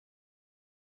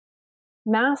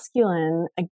 Masculine,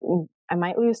 I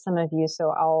might lose some of you, so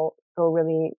I'll go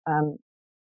really,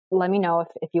 let me know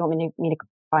if you want me to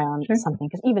clarify on something,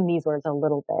 because even these words a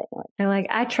little bit.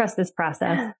 I trust this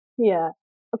process. Yeah.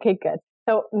 Okay, good.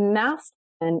 So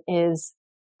masculine is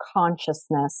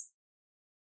consciousness.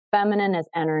 Feminine is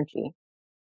energy.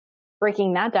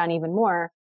 Breaking that down even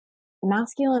more,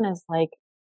 masculine is like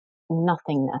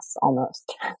nothingness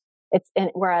almost.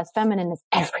 Whereas feminine is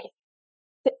everything.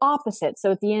 the opposite.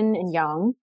 So it's yin and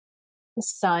yang, the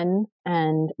sun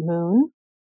and moon.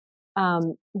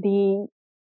 The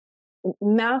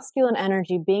masculine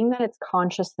energy, being that it's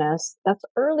consciousness, that's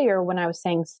earlier when I was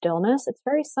saying stillness, it's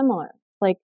very similar.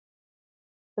 Like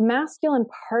the masculine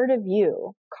part of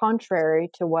you, contrary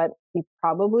to what you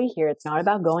probably hear, it's not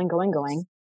about going, going, going.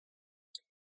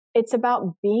 It's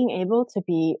about being able to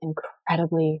be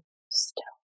incredibly still.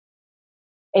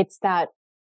 It's that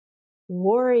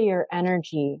warrior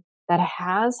energy that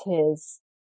has his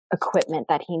equipment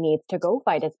that he needs to go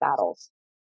fight his battles,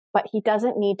 but he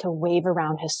doesn't need to wave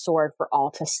around his sword for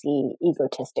all to see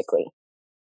egotistically.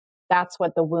 That's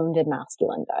what the wounded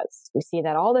masculine does. We see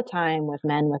that all the time with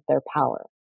men with their power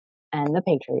and the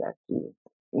patriarchy.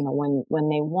 You know, when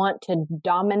they want to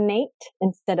dominate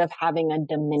instead of having a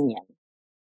dominion.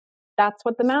 That's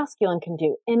what the masculine can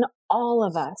do in all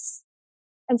of us.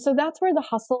 And so that's where the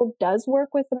hustle does work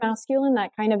with the masculine.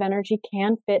 That kind of energy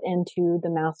can fit into the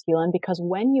masculine, because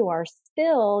when you are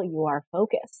still, you are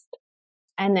focused.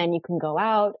 And then you can go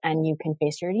out and you can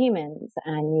face your demons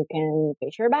and you can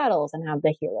face your battles and have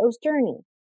the hero's journey.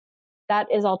 That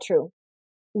is all true.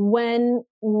 When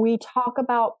we talk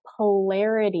about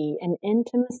polarity and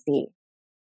intimacy,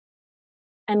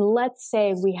 and let's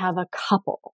say we have a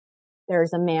couple,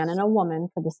 there's a man and a woman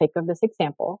for the sake of this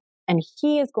example, and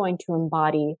he is going to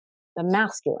embody the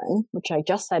masculine, which I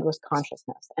just said was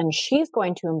consciousness, and she's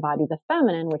going to embody the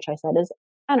feminine, which I said is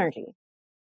energy.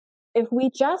 If we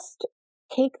just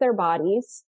take their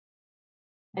bodies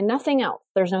and nothing else,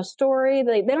 there's no story,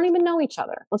 they don't even know each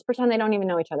other. Let's pretend they don't even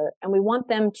know each other. And we want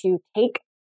them to take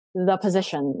the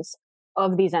positions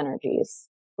of these energies.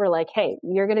 We're like, hey,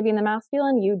 you're going to be in the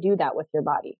masculine, you do that with your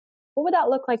body. What would that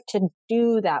look like to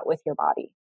do that with your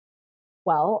body?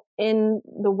 Well, in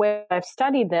the way I've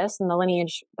studied this and the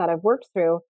lineage that I've worked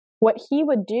through, what he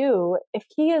would do if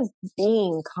he is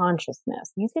being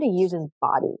consciousness, he's going to use his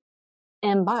body,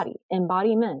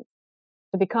 embodiment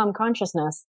to become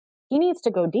consciousness. He needs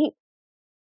to go deep.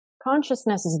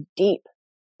 Consciousness is deep,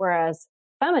 whereas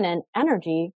feminine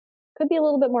energy could be a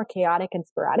little bit more chaotic and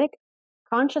sporadic.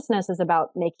 Consciousness is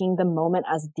about making the moment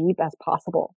as deep as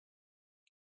possible.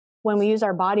 When we use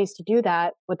our bodies to do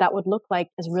that, what that would look like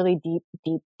is really deep,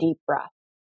 deep, deep breath.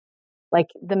 Like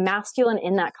the masculine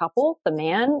in that couple, the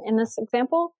man in this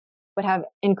example, would have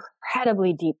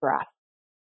incredibly deep breath.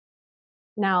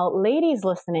 Now, ladies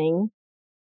listening,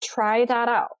 try that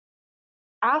out.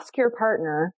 Ask your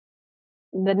partner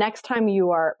the next time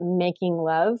you are making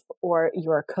love or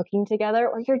you are cooking together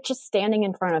or you're just standing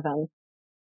in front of him,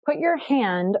 put your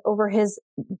hand over his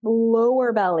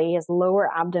lower belly, his lower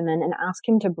abdomen, and ask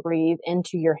him to breathe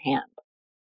into your hand.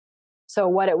 So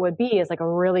what it would be is like a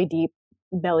really deep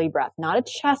belly breath, not a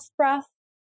chest breath,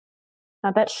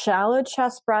 not that shallow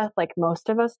chest breath like most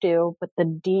of us do, but the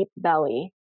deep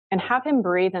belly. And have him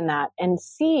breathe in that and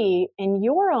see in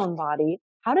your own body,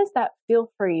 how does that feel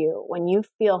for you when you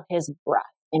feel his breath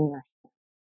in your hand?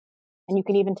 And you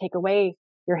can even take away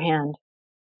your hand,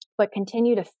 but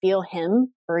continue to feel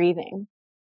him breathing.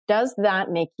 Does that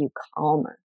make you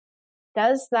calmer?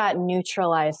 Does that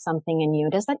neutralize something in you?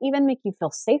 Does that even make you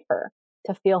feel safer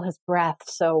to feel his breath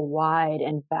so wide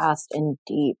and vast and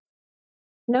deep?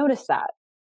 Notice that.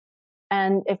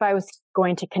 And if I was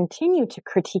going to continue to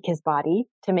critique his body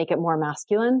to make it more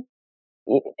masculine,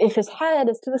 if his head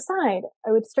is to the side,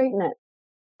 I would straighten it.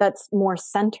 That's more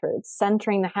centered,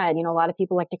 centering the head. You know, a lot of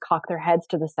people like to cock their heads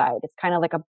to the side. It's kind of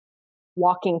like a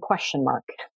walking question mark.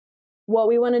 What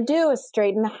we want to do is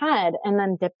straighten the head and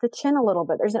then dip the chin a little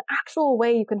bit. There's an actual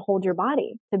way you can hold your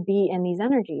body to be in these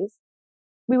energies.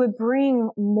 We would bring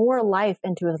more life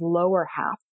into his lower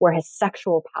half, where his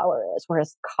sexual power is, where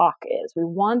his cock is. We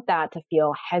want that to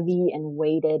feel heavy and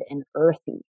weighted and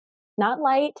earthy, not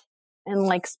light and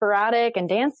like sporadic and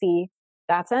dancey.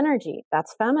 That's energy.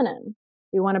 That's feminine.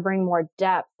 We want to bring more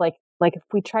depth. Like if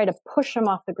we try to push him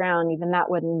off the ground, even that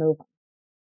wouldn't move him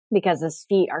because his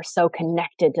feet are so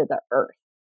connected to the earth.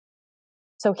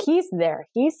 So he's there.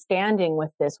 He's standing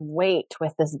with this weight,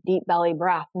 with this deep belly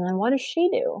breath. And then what does she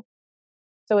do?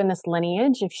 So in this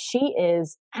lineage, if she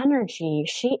is energy,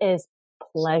 she is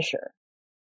pleasure.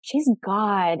 She's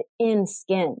God in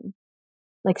skin,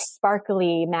 like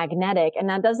sparkly, magnetic. And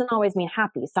that doesn't always mean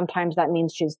happy. Sometimes that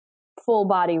means she's full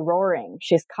body roaring.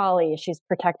 She's Kali. She's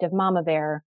protective mama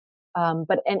bear.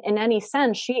 But in any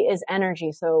sense, she is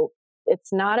energy. So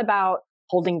it's not about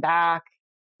holding back,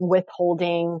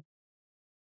 withholding,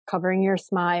 covering your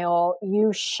smile.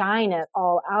 You shine it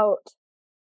all out.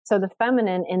 So the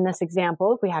feminine in this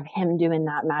example, if we have him doing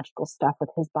that magical stuff with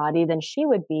his body, then she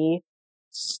would be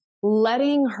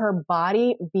letting her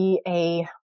body be a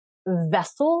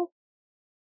vessel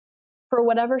for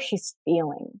whatever she's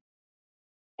feeling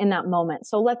in that moment.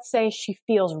 So let's say she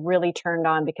feels really turned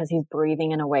on because he's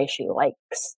breathing in a way she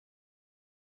likes.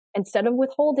 Instead of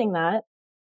withholding that,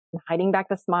 and hiding back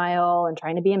the smile and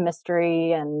trying to be a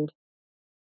mystery and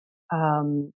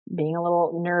being a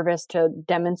little nervous to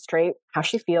demonstrate how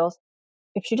she feels,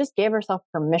 if she just gave herself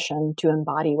permission to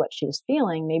embody what she was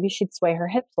feeling, maybe she'd sway her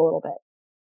hips a little bit.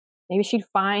 Maybe she'd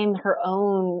find her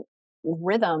own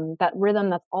rhythm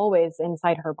that's always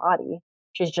inside her body.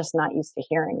 She's just not used to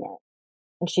hearing it.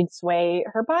 And she'd sway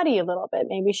her body a little bit.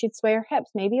 Maybe she'd sway her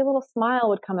hips. Maybe a little smile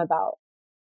would come about.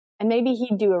 And maybe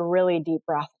he'd do a really deep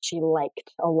breath she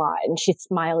liked a lot, and she'd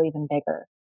smile even bigger.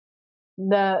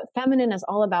 The feminine is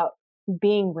all about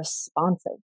being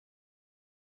responsive.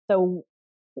 So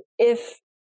if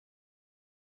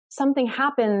something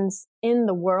happens in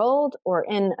the world or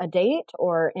in a date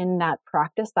or in that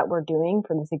practice that we're doing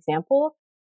for this example,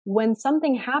 when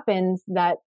something happens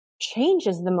that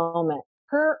changes the moment,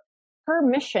 her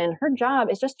mission, her job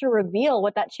is just to reveal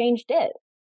what that change did.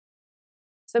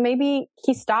 So maybe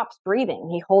he stops breathing.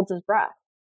 He holds his breath.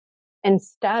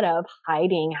 Instead of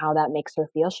hiding how that makes her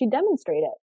feel, she demonstrates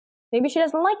it. Maybe she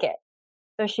doesn't like it.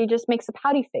 So she just makes a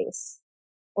pouty face,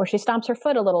 or she stomps her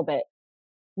foot a little bit.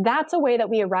 That's a way that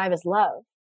we arrive as love,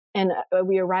 and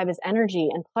we arrive as energy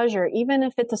and pleasure, even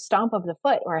if it's a stomp of the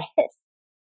foot or a hiss.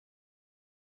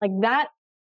 Like, that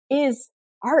is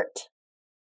art.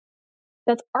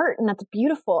 That's art, and that's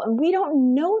beautiful. And we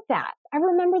don't know that. I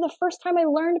remember the first time I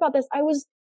learned about this, I was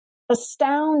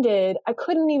astounded. I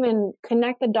couldn't even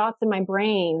connect the dots in my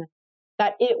brain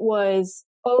that it was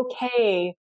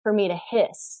okay for me to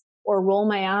hiss or roll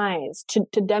my eyes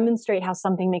to demonstrate how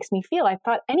something makes me feel. I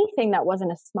thought anything that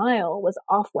wasn't a smile was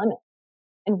off limit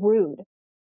and rude.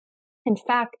 In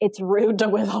fact, it's rude to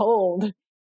withhold.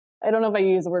 I don't know if I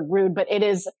use the word rude, but it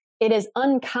is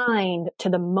unkind to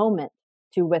the moment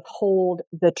to withhold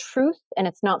the truth, and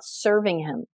it's not serving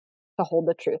him to hold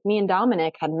the truth. Me and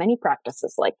Dominic had many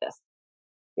practices like this.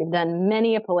 We've done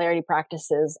many polarity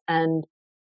practices, and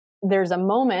there's a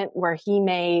moment where he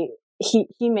may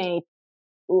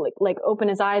like open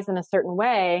his eyes in a certain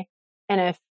way, and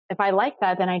if I like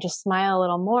that, then I just smile a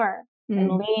little more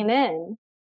and lean in,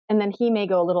 and then he may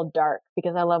go a little dark,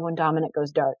 because I love when Dominic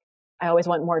goes dark. I always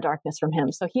want more darkness from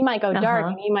him, so he might go dark,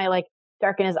 and he might like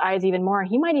darken his eyes even more.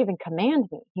 He might even command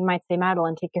me. He might say,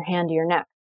 Madeline, take your hand to your neck.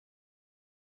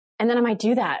 And then I might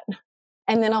do that.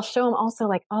 And then I'll show him also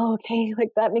like, oh, okay, like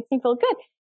that makes me feel good.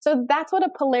 So that's what a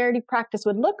polarity practice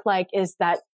would look like, is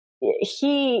that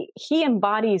he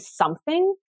embodies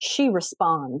something, she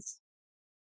responds.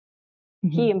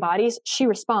 Mm-hmm. He embodies, she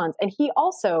responds. And he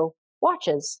also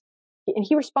watches, and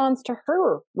he responds to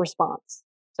her response.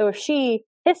 So if she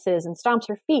hisses and stomps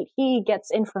her feet, he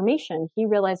gets information. He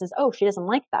realizes, oh, she doesn't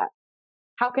like that.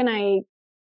 How can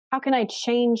I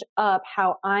change up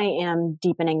how I am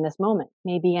deepening this moment?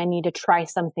 Maybe I need to try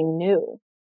something new.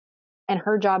 And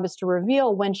her job is to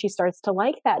reveal when she starts to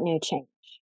like that new change.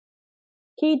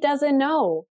 He doesn't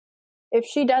know if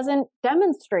she doesn't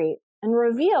demonstrate and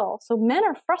reveal. So men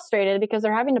are frustrated because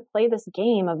they're having to play this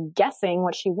game of guessing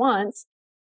what she wants.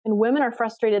 And women are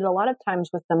frustrated a lot of times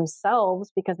with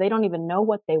themselves because they don't even know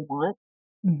what they want.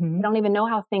 Mm-hmm. They don't even know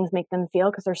how things make them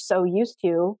feel because they're so used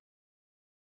to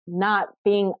not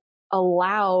being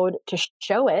allowed to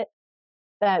show it,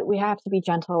 that we have to be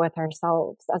gentle with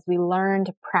ourselves as we learn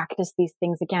to practice these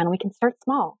things again. We can start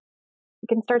small.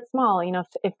 We can start small. You know,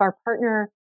 if our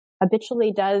partner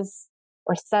habitually does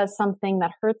or says something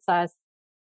that hurts us,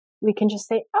 we can just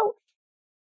say, ouch,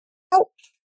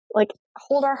 ouch, like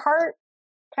hold our heart,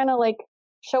 kind of like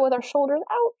show with our shoulders,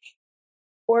 ouch.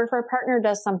 Or if our partner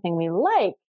does something we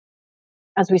like,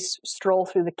 as we stroll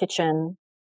through the kitchen,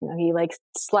 you know, he like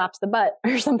slaps the butt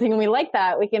or something, and we like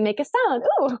that, we can make a sound.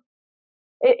 Ooh.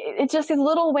 It's just these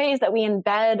little ways that we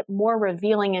embed more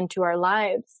revealing into our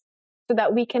lives, so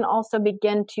that we can also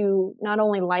begin to not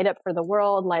only light up for the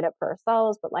world, light up for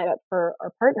ourselves, but light up for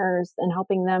our partners and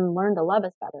helping them learn to love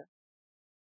us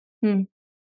better.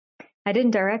 I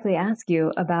didn't directly ask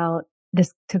you about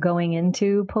this to going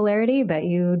into polarity, but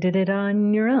you did it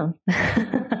on your own.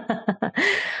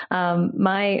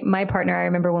 My partner, I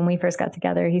remember when we first got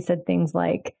together, he said things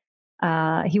like,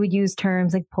 he would use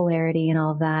terms like polarity and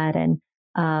all of that. And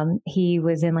he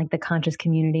was in like the conscious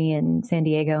community in San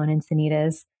Diego and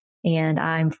Encinitas. And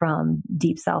I'm from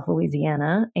deep South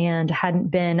Louisiana and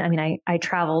hadn't been, I mean, I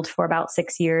traveled for about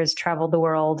 6 years, traveled the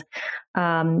world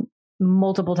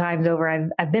multiple times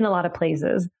over. I've been a lot of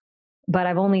places, but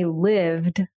I've only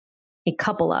lived a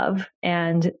couple of,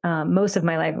 and most of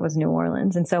my life was New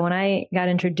Orleans. And so when I got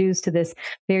introduced to this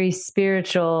very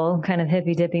spiritual kind of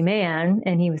hippy dippy man,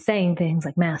 and he was saying things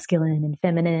like masculine and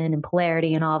feminine and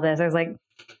polarity and all this, I was like,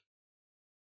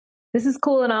 this is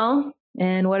cool and all.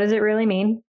 And what does it really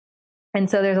mean? And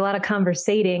so there's a lot of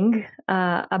conversating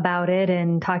about it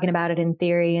and talking about it in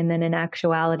theory and then in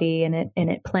actuality, and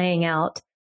it playing out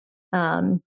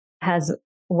has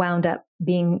wound up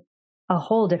being a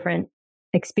whole different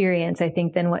experience, I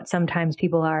think, than what sometimes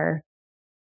people are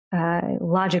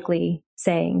logically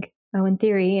saying. Oh, in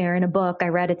theory or in a book, I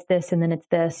read it's this and then it's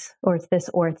this, or it's this,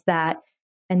 or it's that.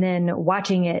 And then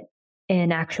watching it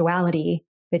in actuality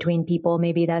between people,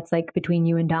 maybe that's like between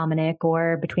you and Dominic,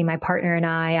 or between my partner and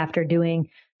I, after doing,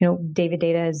 David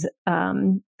Deida is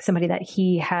somebody that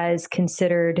he has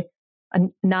considered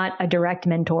not a direct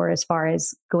mentor as far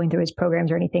as going through his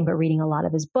programs or anything, but reading a lot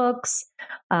of his books.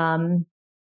 And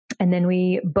then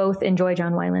we both enjoy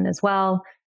John Wineland as well.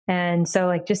 And so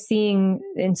like just seeing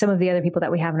in some of the other people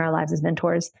that we have in our lives as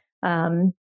mentors,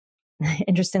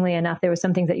 interestingly enough, there was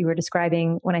some things that you were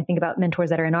describing when I think about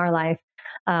mentors that are in our life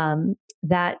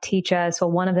that teach us. So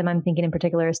one of them I'm thinking in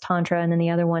particular is Tantra, and then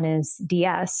the other one is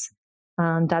DS,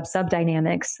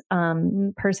 subdynamics.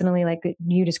 Personally, like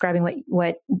you describing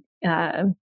what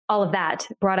all of that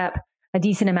brought up a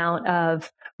decent amount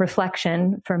of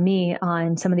reflection for me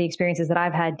on some of the experiences that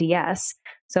I've had DS.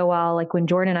 So while like when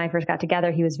Jordan and I first got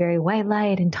together, he was very white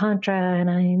light and Tantra,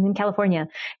 and I'm in California,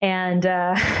 and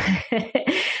and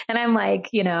I'm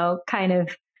like, kind of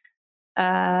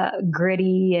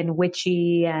gritty and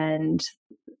witchy and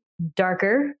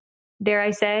darker, dare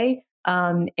I say,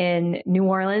 in New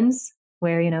Orleans,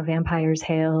 where, vampires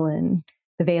hail and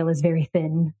the veil is very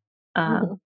thin.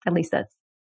 At least that's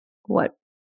what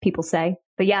people say.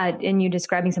 But yeah, in you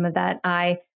describing some of that,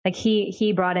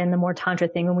 he brought in the more Tantra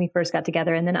thing when we first got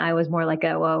together. And then I was more like,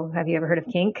 whoa, have you ever heard of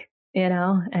kink?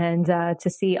 And to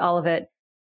see all of it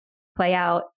play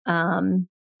out,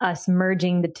 us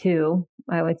merging the two,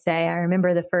 I would say. I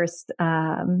remember the first,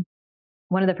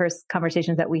 one of the first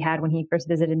conversations that we had when he first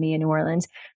visited me in New Orleans,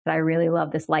 that I really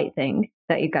love this light thing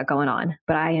that you've got going on,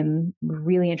 but I am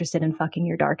really interested in fucking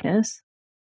your darkness.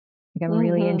 Like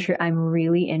I'm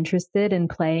really interested in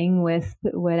playing with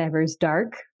whatever's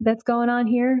dark that's going on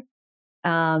here.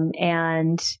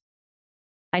 And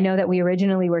I know that we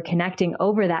originally were connecting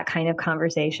over that kind of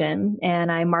conversation,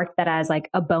 and I marked that as like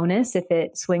a bonus if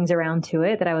it swings around to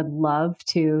it, that I would love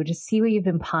to just see what you've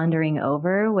been pondering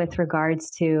over with regards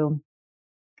to,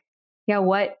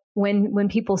 when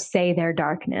people say their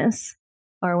darkness,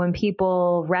 or when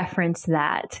people reference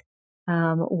that,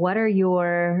 what are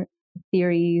your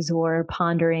theories or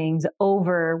ponderings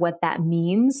over what that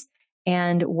means?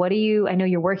 And I know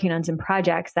you're working on some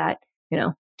projects that,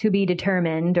 to be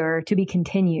determined or to be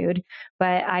continued,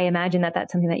 but I imagine that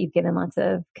that's something that you've given lots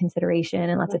of consideration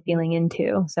and lots of feeling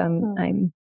into. So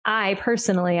I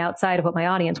personally, outside of what my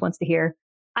audience wants to hear,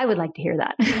 I would like to hear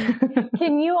that.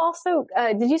 Can you also,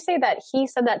 did you say that he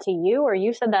said that to you, or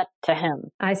you said that to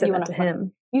him? I said that to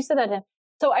him. You said that to him.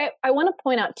 So I want to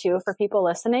point out too, for people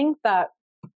listening, that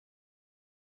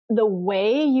the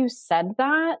way you said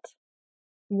that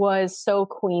was so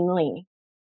queenly,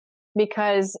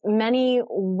 because many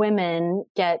women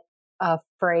get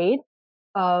afraid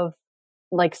of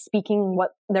like speaking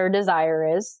what their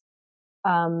desire is.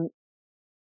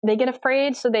 They get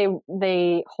afraid, so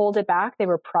they hold it back, they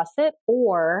repress it,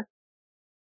 or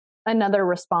another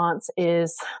response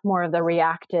is more of the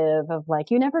reactive of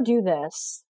like, you never do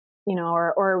this,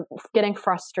 or getting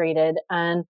frustrated.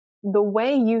 And the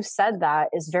way you said that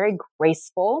is very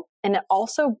graceful, and it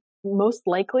also most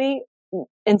likely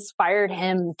inspired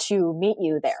him to meet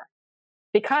you there,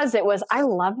 because it was, I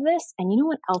love this, and you know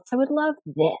what else I would love?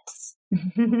 This.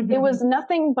 It was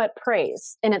nothing but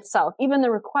praise in itself. Even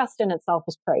the request in itself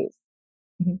was praise.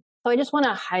 Mm-hmm. So I just want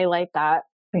to highlight that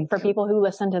for people who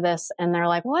listen to this and they're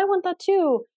like, well, I want that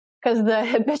too. Because the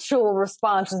habitual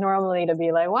response is normally to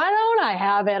be like, why don't I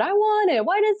have it? I want it.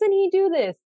 Why doesn't he do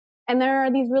this? And there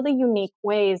are these really unique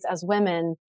ways as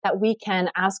women that we can,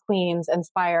 as queens,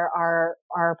 inspire our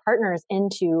partners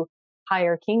into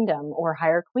higher kingdom or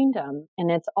higher queendom. And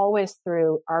it's always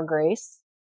through our grace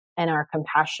and our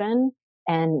compassion,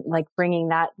 and like bringing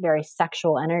that very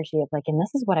sexual energy of like, and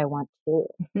this is what I want to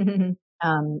do.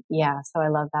 So I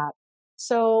love that.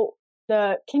 So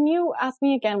can you ask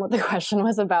me again what the question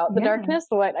was about? The darkness,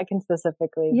 what I can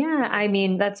specifically? Yeah. I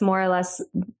mean, that's more or less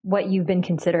what you've been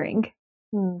considering,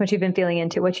 what you've been feeling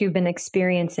into, what you've been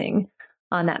experiencing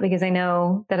on that, because I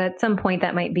know that at some point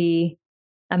that might be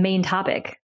a main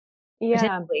topic.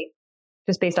 Yeah.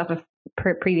 Just based off of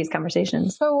previous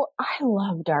conversations? So I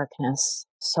love darkness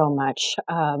so much.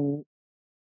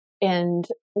 And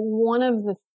one of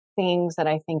the things that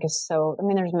I think is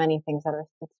there's many things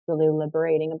that's really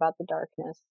liberating about the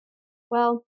darkness.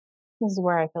 Well, this is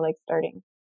where I feel like starting.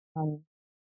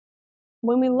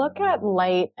 When we look at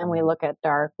light and we look at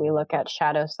dark, we look at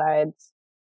shadow sides.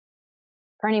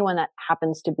 For anyone that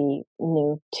happens to be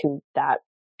new to that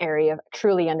area of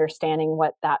truly understanding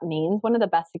what that means, one of the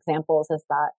best examples is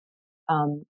that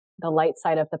the light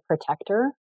side of the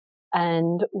protector.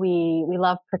 And we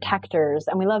love protectors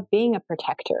and we love being a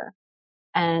protector.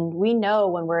 And we know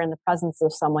when we're in the presence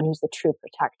of someone who's the true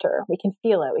protector. We can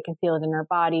feel it. We can feel it in our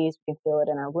bodies. We can feel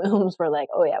it in our wombs. We're like,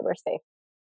 oh yeah, we're safe.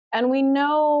 And we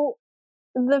know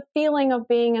the feeling of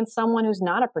being in someone who's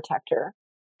not a protector.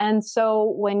 And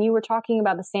so when you were talking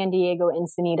about the San Diego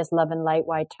Encinitas Love and Light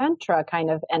White Tantra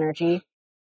kind of energy,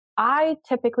 I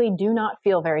typically do not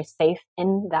feel very safe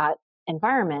in that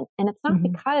environment. And it's not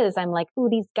because I'm like, ooh,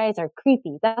 these guys are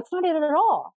creepy. That's not it at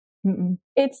all.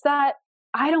 It's that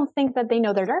I don't think that they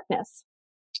know their darkness.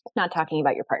 Not talking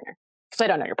about your partner, because I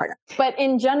don't know your partner. But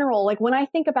in general, like when I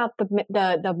think about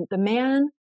the man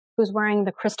who's wearing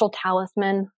the crystal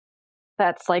talisman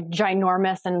that's like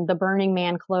ginormous and the Burning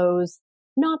Man clothes,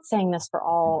 not saying this for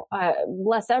all,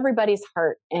 bless everybody's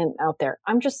heart and out there.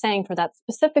 I'm just saying for that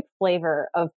specific flavor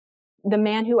of the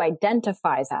man who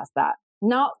identifies as that.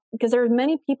 Not because there's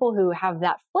many people who have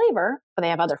that flavor, but they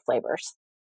have other flavors.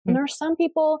 And there are some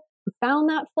people who found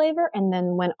that flavor and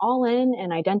then went all in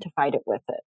and identified it with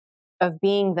it, of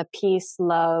being the peace,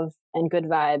 love, and good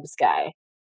vibes guy.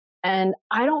 And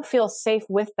I don't feel safe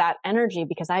with that energy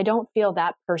because I don't feel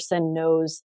that person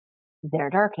knows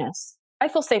their darkness. I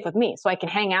feel safe with me, so I can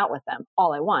hang out with them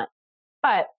all I want.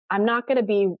 But I'm not going to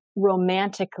be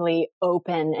romantically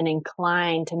open and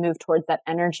inclined to move towards that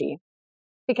energy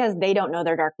because they don't know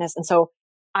their darkness. And so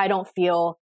I don't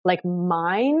feel like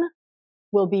mine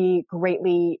will be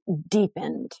greatly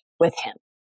deepened with him.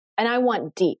 And I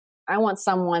want deep. I want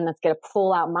someone that's going to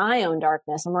pull out my own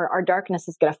darkness and where our darkness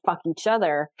is going to fuck each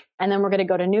other. And then we're going to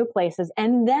go to new places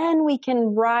and then we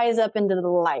can rise up into the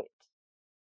light.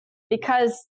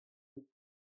 Because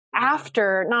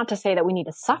after, not to say that we need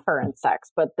to suffer in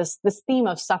sex, but this theme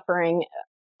of suffering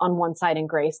on one side and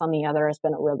grace on the other has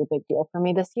been a really big deal for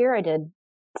me this year. I did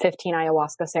 15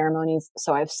 ayahuasca ceremonies,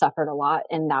 so I've suffered a lot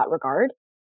in that regard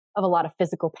of a lot of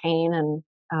physical pain and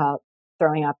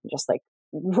throwing up, just like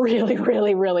really,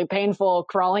 really, really painful,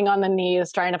 crawling on the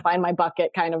knees, trying to find my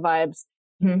bucket kind of vibes.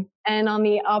 And on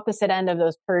the opposite end of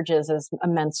those purges is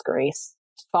immense grace.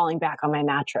 Falling back on my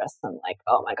mattress. I'm like,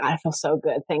 oh my God, I feel so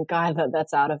good. Thank God that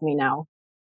that's out of me now.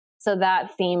 So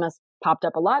that theme has popped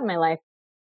up a lot in my life.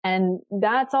 And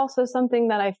that's also something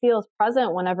that I feel is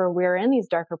present whenever we're in these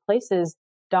darker places.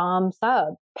 Dom,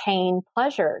 sub, pain,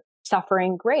 pleasure,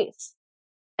 suffering, grace.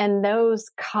 And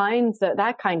those kinds of,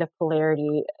 that kind of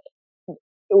polarity,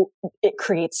 it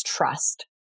creates trust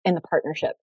in the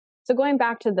partnership. So going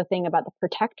back to the thing about the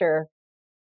protector,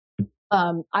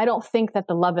 I don't think that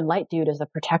the love and light dude is a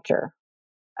protector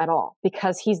at all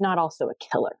because he's not also a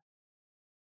killer.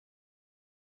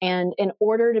 And in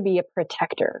order to be a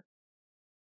protector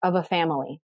of a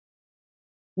family,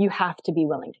 you have to be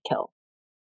willing to kill.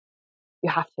 You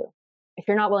have to. If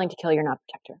you're not willing to kill, you're not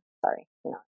a protector. Sorry,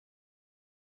 you're not.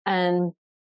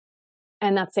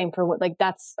 And that's same for what, like,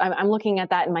 that's, I'm looking at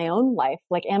that in my own life.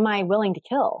 Like, am I willing to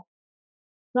kill?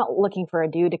 I'm not looking for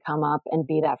a dude to come up and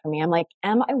be that for me. I'm like,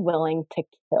 am I willing to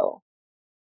kill?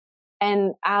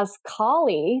 And as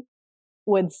Kali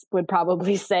would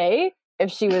probably say, if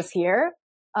she was here,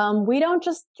 we don't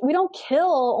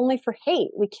kill only for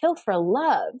hate. We kill for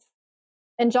love.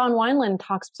 And John Wineland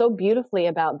talks so beautifully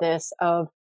about this, of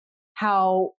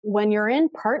how when you're in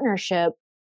partnership,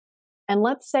 and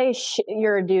let's say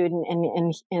you're a dude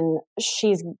and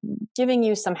she's giving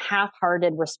you some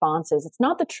half-hearted responses. It's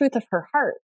not the truth of her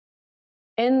heart.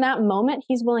 In that moment,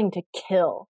 he's willing to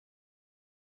kill.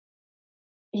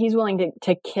 He's willing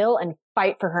to kill and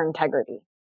fight for her integrity.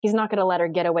 He's not going to let her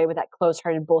get away with that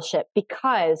closed-hearted bullshit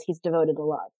because he's devoted to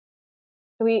love.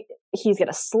 So he's going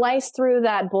to slice through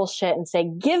that bullshit and say,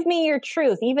 give me your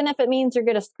truth. Even if it means you're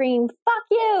going to scream, fuck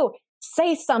you,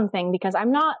 say something, because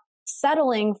I'm not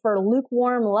settling for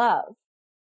lukewarm love.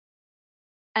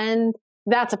 And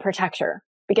that's a protector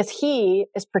because he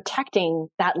is protecting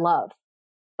that love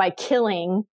by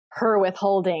killing her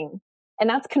withholding. And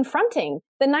that's confronting.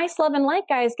 The nice love and light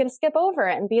guy is going to skip over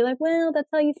it and be like, well, that's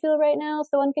how you feel right now.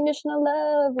 So unconditional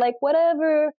love, like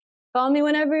whatever, call me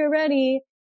whenever you're ready.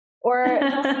 Or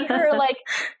he'll see her like,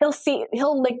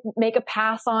 he'll like make a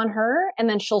pass on her and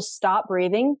then she'll stop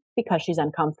breathing because she's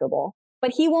uncomfortable.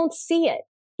 but he won't see it.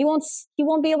 He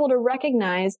won't be able to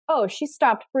recognize, oh, she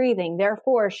stopped breathing.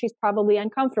 Therefore, she's probably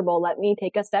uncomfortable. Let me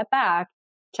take a step back,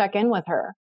 check in with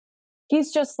her.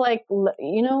 He's just like,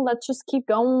 let's just keep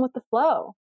going with the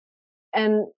flow.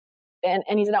 And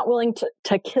he's not willing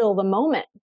to kill the moment.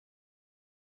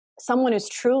 Someone who's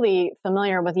truly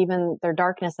familiar with even their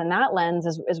darkness in that lens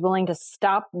is willing to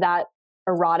stop that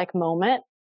erotic moment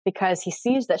because he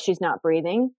sees that she's not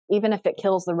breathing. Even if it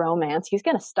kills the romance, he's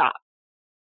going to stop.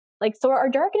 Like, so our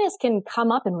darkness can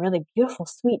come up in really beautiful,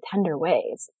 sweet, tender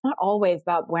ways. It's not always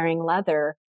about wearing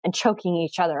leather and choking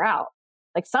each other out.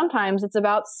 Like, sometimes it's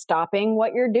about stopping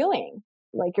what you're doing.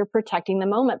 Like, you're protecting the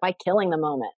moment by killing the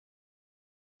moment.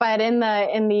 But in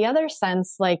the other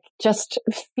sense, like, just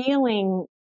feeling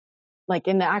like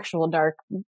in the actual dark,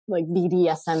 like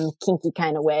BDSM kinky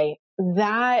kind of way,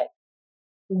 that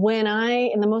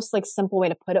in the most like simple way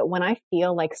to put it, when I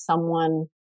feel like someone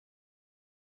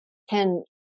can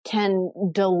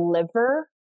deliver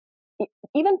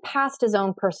even past his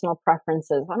own personal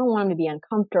preferences. I don't want him to be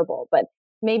uncomfortable, but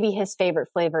maybe his favorite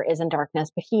flavor isn't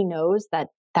darkness, but he knows that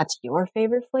that's your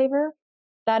favorite flavor.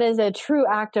 That is a true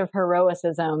act of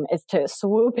heroicism, is to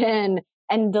swoop in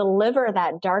and deliver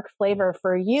that dark flavor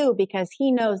for you, because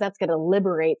he knows that's going to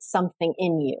liberate something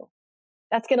in you.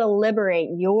 That's going to liberate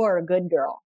your good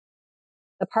girl.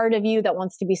 The part of you that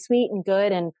wants to be sweet and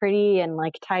good and pretty and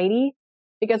like tidy.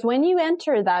 Because when you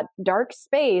enter that dark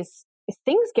space,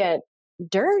 things get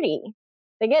dirty.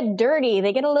 They get dirty.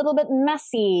 They get a little bit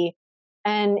messy.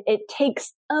 And it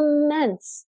takes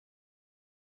immense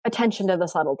attention to the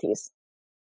subtleties.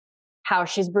 How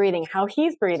she's breathing, how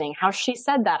he's breathing, how she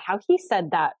said that, how he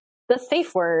said that, the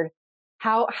safe word,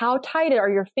 how tight are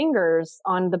your fingers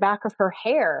on the back of her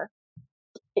hair?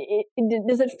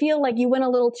 Does it feel like you went a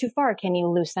little too far? Can you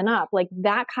loosen up? Like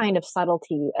that kind of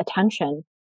subtlety, attention.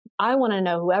 I want to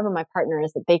know, whoever my partner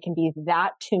is, that they can be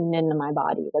that tuned into my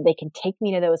body, that they can take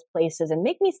me to those places and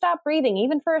make me stop breathing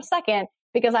even for a second,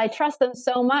 because I trust them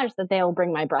so much that they'll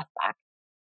bring my breath back.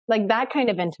 Like that kind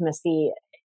of intimacy.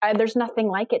 There's nothing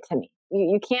like it to me.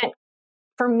 You can't,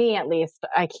 for me at least,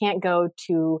 I can't go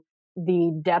to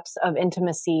the depths of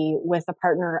intimacy with a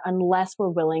partner unless we're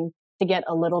willing to get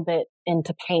a little bit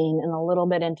into pain and a little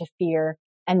bit into fear,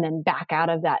 and then back out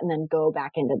of that and then go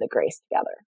back into the grace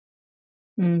together.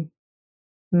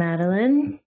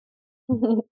 Madeline,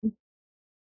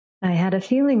 I had a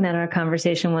feeling that our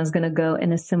conversation was going to go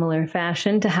in a similar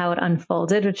fashion to how it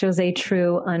unfolded, which was a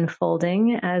true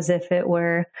unfolding, as if it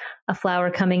were a flower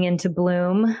coming into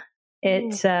bloom.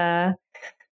 It,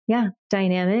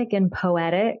 dynamic and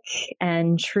poetic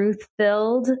and truth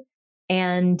filled.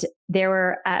 And there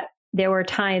were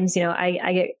times,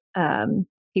 I get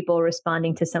people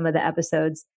responding to some of the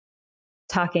episodes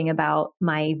talking about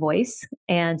my voice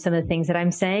and some of the things that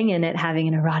I'm saying, and it having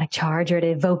an erotic charge or it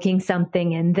evoking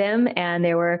something in them. And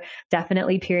there were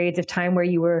definitely periods of time where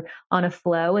you were on a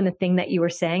flow, and the thing that you were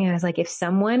saying, I was like, if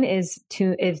someone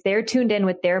if they're tuned in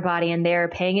with their body and they're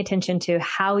paying attention to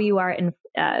how you are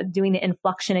doing the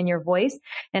inflection in your voice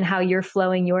and how you're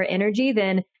flowing your energy,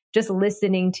 then just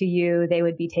listening to you, they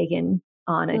would be taken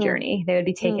on a journey. They would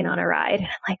be taken on a ride.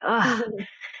 I'm like,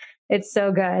 it's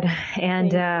so good.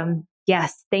 And,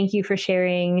 yes, thank you for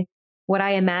sharing what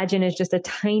I imagine is just a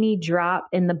tiny drop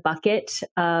in the bucket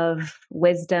of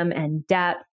wisdom and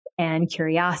depth and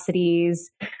curiosities,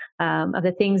 of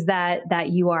the things that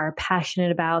you are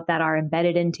passionate about, that are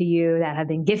embedded into you, that have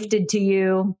been gifted to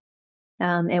you.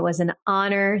 It was an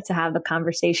honor to have the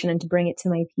conversation and to bring it to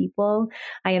my people.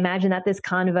 I imagine that this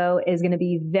convo is going to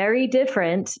be very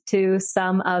different to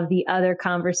some of the other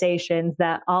conversations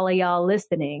that all of y'all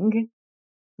listening,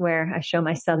 where I show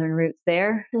my Southern roots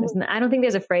there. I don't think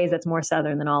there's a phrase that's more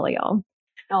Southern than all of y'all.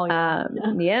 Oh, yeah.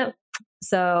 Yeah.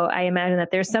 So I imagine that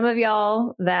there's some of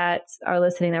y'all that are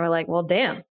listening that were like, well,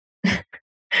 damn,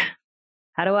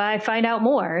 how do I find out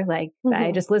more? Like,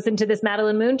 I just listened to this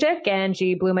Madeline Moon chick and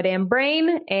she blew my damn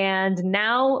brain. And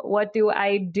now what do?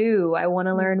 I want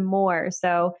to learn more.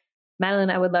 So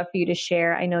Madeline, I would love for you to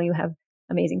share. I know you have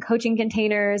amazing coaching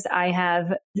containers. I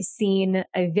have seen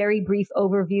a very brief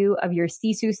overview of your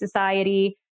Sisu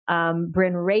Society.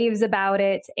 Bryn raves about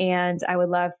it. And I would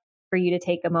love for you to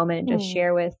take a moment and just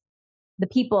share with the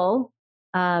people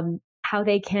how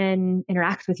they can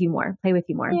interact with you more, play with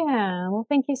you more. Yeah. Well,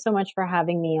 thank you so much for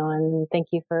having me on. Thank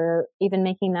you for even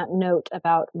making that note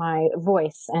about my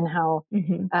voice and how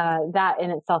that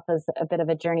in itself is a bit of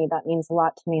a journey. That means a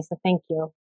lot to me. So thank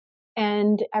you.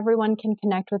 And everyone can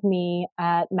connect with me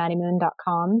at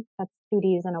maddiemoon.com. That's 2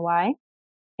 D's and a Y.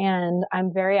 And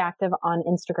I'm very active on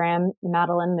Instagram,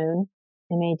 Madeline Moon,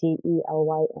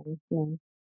 Madelyn Moon.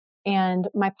 And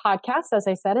my podcast, as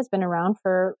I said, has been around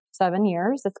for 7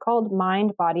 years. It's called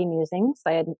Mind Body Musings.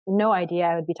 I had no idea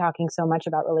I would be talking so much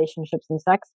about relationships and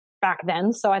sex back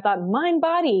then. So I thought Mind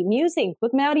Body Musings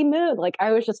with Maddie Mood. Like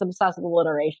I was just obsessed with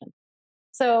alliteration.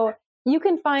 So you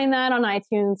can find that on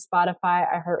iTunes, Spotify,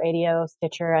 iHeartRadio,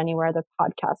 Stitcher, anywhere the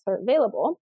podcasts are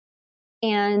available.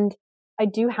 And I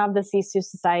do have the Sisu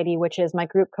Society, which is my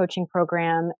group coaching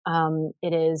program.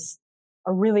 It is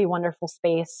a really wonderful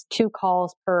space, 2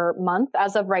 calls per month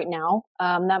as of right now.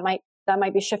 That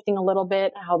might be shifting a little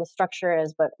bit how the structure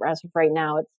is, but as of right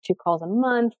now, it's 2 calls a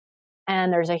month.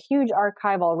 And there's a huge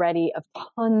archive already of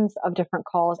tons of different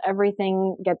calls.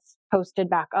 Everything gets posted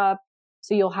back up.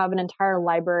 So you'll have an entire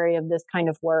library of this kind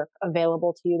of work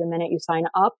available to you the minute you sign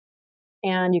up,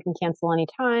 and you can cancel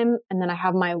anytime. And then I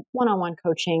have my one-on-one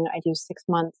coaching. I do 6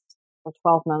 months or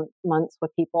 12 months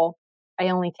with people. I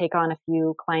only take on a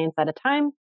few clients at a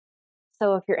time.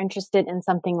 So if you're interested in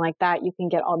something like that, you can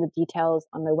get all the details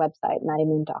on my website,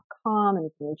 maddiemoon.com, and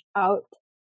you can reach out.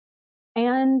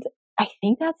 And I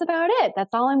think that's about it. That's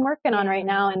all I'm working on right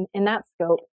now in that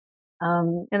scope.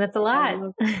 And that's a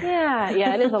lot.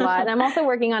 Yeah, it is a lot. And I'm also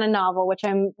working on a novel, which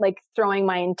I'm like throwing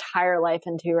my entire life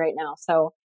into right now.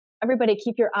 So everybody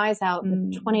keep your eyes out for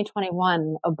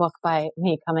 2021, a book by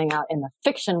me coming out in the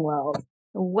fiction world.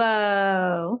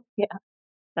 Whoa. Yeah.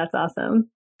 That's awesome.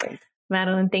 Great.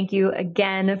 Madeline, thank you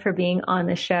again for being on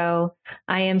the show.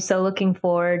 I am so looking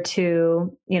forward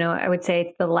to, I would say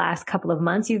it's the last couple of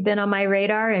months you've been on my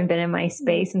radar and been in my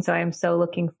space. And so I'm so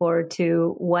looking forward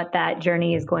to what that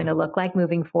journey is going to look like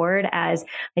moving forward as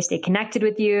I stay connected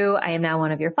with you. I am now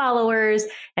one of your followers.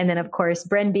 And then, of course,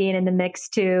 Bren being in the mix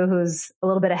too, who's a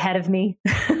little bit ahead of me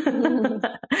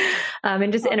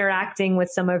and just interacting with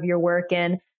some of your work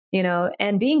and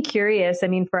being curious. I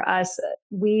mean, for us,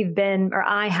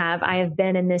 I have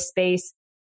been in this space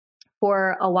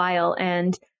for a while.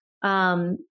 And,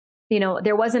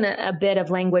 there wasn't a bit of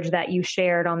language that you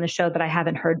shared on the show that I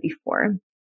haven't heard before.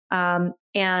 And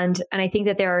I think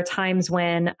that there are times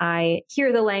when I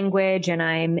hear the language and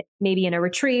I'm maybe in a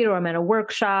retreat or I'm at a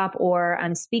workshop or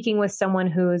I'm speaking with someone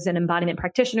who's an embodiment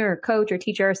practitioner or coach or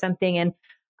teacher or something. And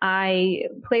I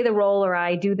play the role or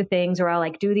I do the things or I'll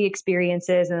like do the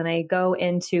experiences and then I go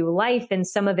into life and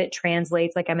some of it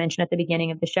translates, like I mentioned at the beginning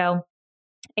of the show.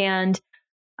 And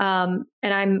I'm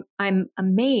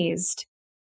amazed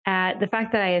at the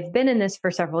fact that I have been in this for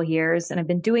several years and I've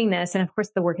been doing this. And of course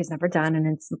the work is never done and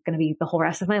it's going to be the whole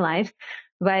rest of my life.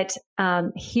 But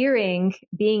being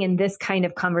in this kind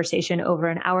of conversation over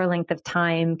an hour length of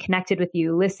time, connected with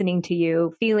you, listening to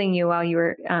you, feeling you while you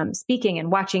were speaking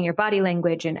and watching your body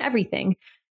language and everything,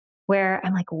 where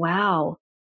I'm like, wow,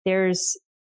 there's,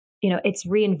 it's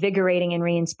reinvigorating and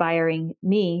re-inspiring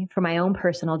me for my own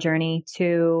personal journey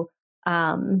to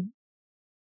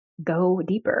go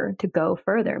deeper, to go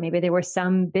further. Maybe there were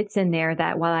some bits in there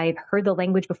that while I've heard the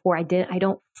language before, I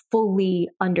don't fully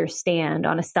understand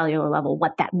on a cellular level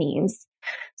what that means.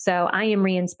 So I am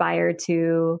re-inspired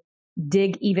to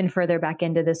dig even further back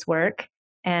into this work.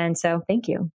 And so thank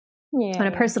you on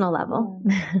a personal level.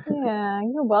 Yeah,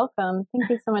 you're welcome.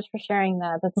 Thank you so much for sharing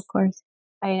that. That's, of course.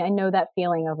 I know that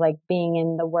feeling of like being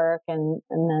in the work and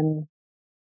then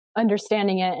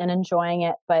understanding it and enjoying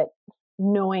it, but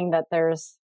knowing that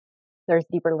there's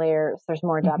deeper layers, there's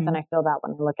more depth. And I feel that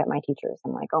when I look at my teachers,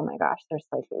 I'm like, oh my gosh, there's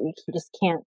like, you just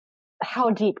can't,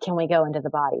 how deep can we go into the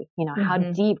body? How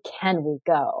deep can we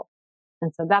go?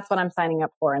 And so that's what I'm signing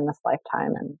up for in this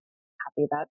lifetime, and happy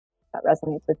that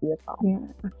resonates with you as well. Yeah.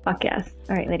 Fuck yes.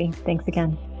 All right, lady. Thanks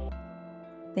again.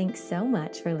 Thanks so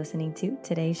much for listening to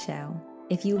today's show.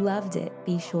 If you loved it,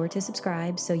 be sure to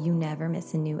subscribe so you never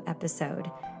miss a new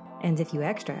episode. And if you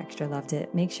extra loved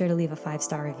it, make sure to leave a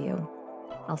 5-star review.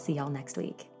 I'll see y'all next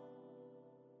week.